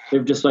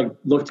 They've just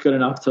looked good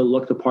enough to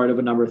look the part of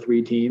a number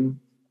 3 team.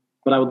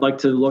 But I would like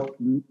to look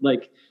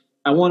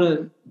I want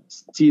to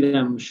see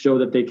them show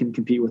that they can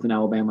compete with an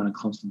Alabama and a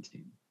Clemson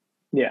team.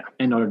 Yeah.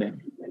 And Notre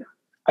Dame.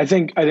 I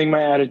think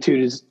my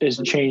attitude is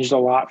changed a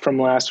lot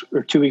from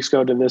 2 weeks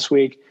ago to this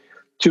week.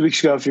 2 weeks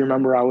ago, if you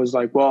remember, I was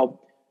like,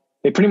 well,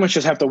 they pretty much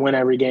just have to win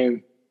every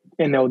game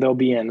and they'll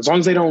be in. As long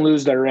as they don't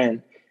lose, they're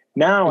in.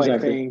 Now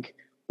exactly. I think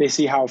they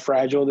see how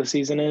fragile the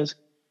season is,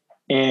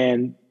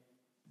 and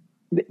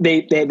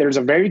there's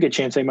a very good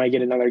chance they might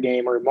get another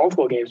game or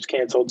multiple games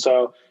canceled.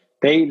 So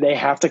they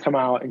have to come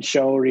out and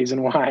show a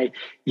reason why,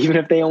 even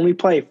if they only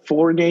play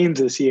 4 games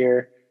this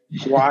year,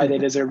 why they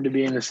deserve to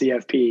be in the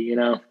CFP,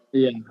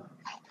 Yeah.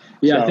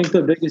 Yeah, so, I think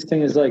the biggest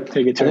thing is I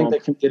think they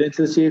can get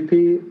into the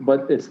CFP,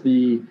 but it's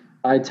the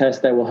eye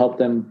test that will help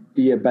them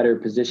be a better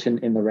position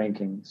in the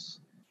rankings.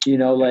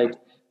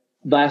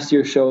 Last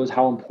year shows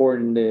how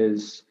important it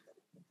is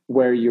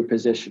where you're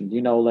positioned.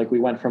 We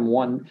went from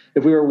 1.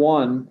 If we were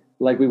 1,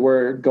 like we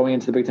were going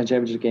into the Big Ten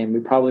championship game, we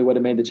probably would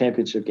have made the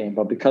championship game.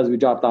 But because we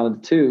dropped down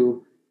to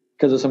 2,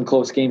 because of some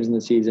close games in the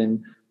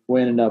season,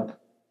 we ended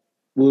up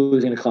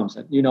losing to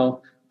Clemson.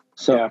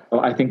 So yeah.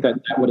 I think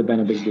that would have been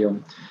a big deal.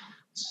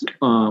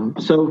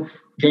 So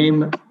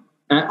game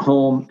at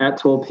home at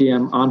 12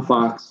 p.m. on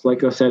Fox.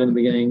 Like I said in the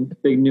beginning,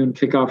 big noon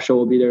kickoff show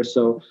will be there.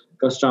 So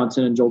Gus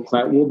Johnson and Joel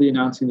Klatt will be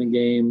announcing the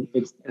game.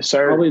 It's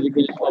probably the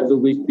game of the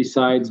week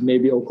besides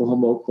maybe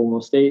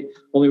Oklahoma State.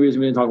 Only reason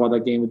we didn't talk about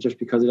that game is just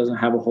because it doesn't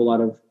have a whole lot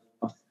of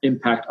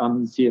impact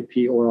on the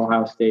CFP or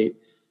Ohio State.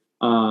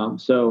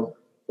 So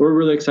we're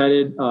really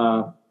excited.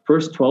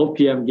 First 12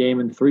 p.m. game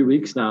in 3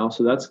 weeks now,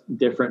 so that's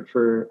different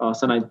for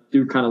us. And I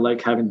do kind of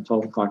like having the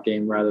 12 o'clock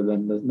game rather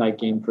than the night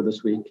game for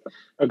this week.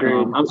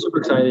 Agreed. I'm super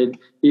excited.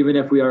 Even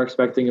if we are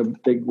expecting a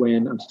big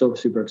win, I'm still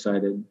super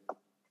excited.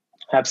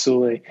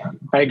 Absolutely.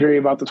 I agree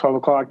about the 12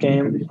 o'clock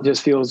game. It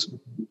just feels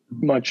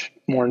much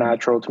more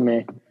natural to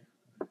me.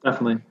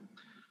 Definitely.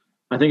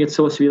 I think it's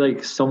supposed to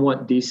be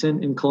somewhat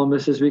decent in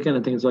Columbus this weekend.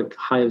 I think it's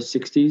high of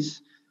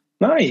 60s.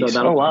 Nice.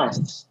 So oh, wow.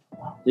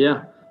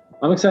 Yeah.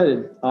 I'm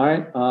excited. All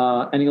right.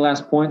 Any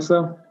last points,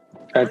 though?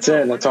 That's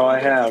it. That's all I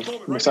have.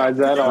 Besides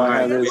that, all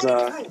I have is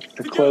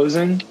the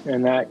closing,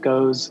 and that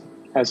goes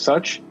as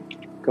such.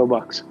 Go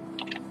Bucks.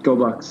 Go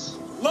Bucks.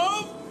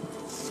 Love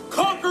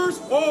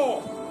conquers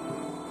all.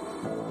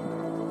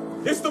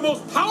 It's the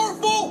most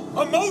powerful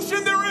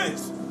emotion there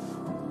is.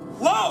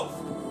 Love.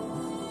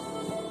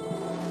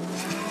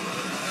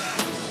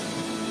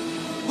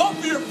 Love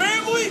for your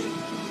family.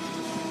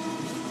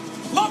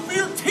 Love for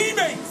your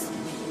teammates.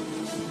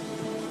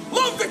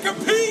 Love to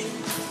compete,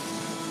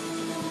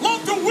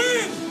 love to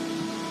win,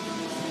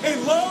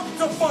 and love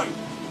to fight.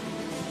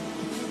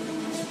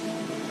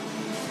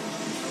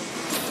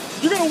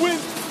 You're going to win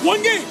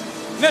one game,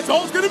 and that's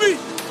all it's going to be.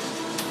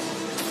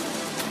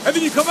 And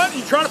then you come out and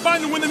you try to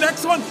find and win the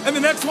next one, and the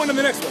next one, and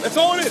the next one. That's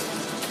all it is.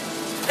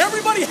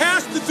 Everybody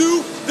has to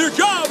do their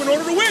job in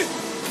order to win.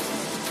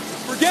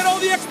 Forget all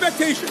the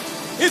expectations.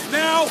 It's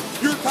now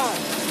your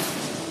time.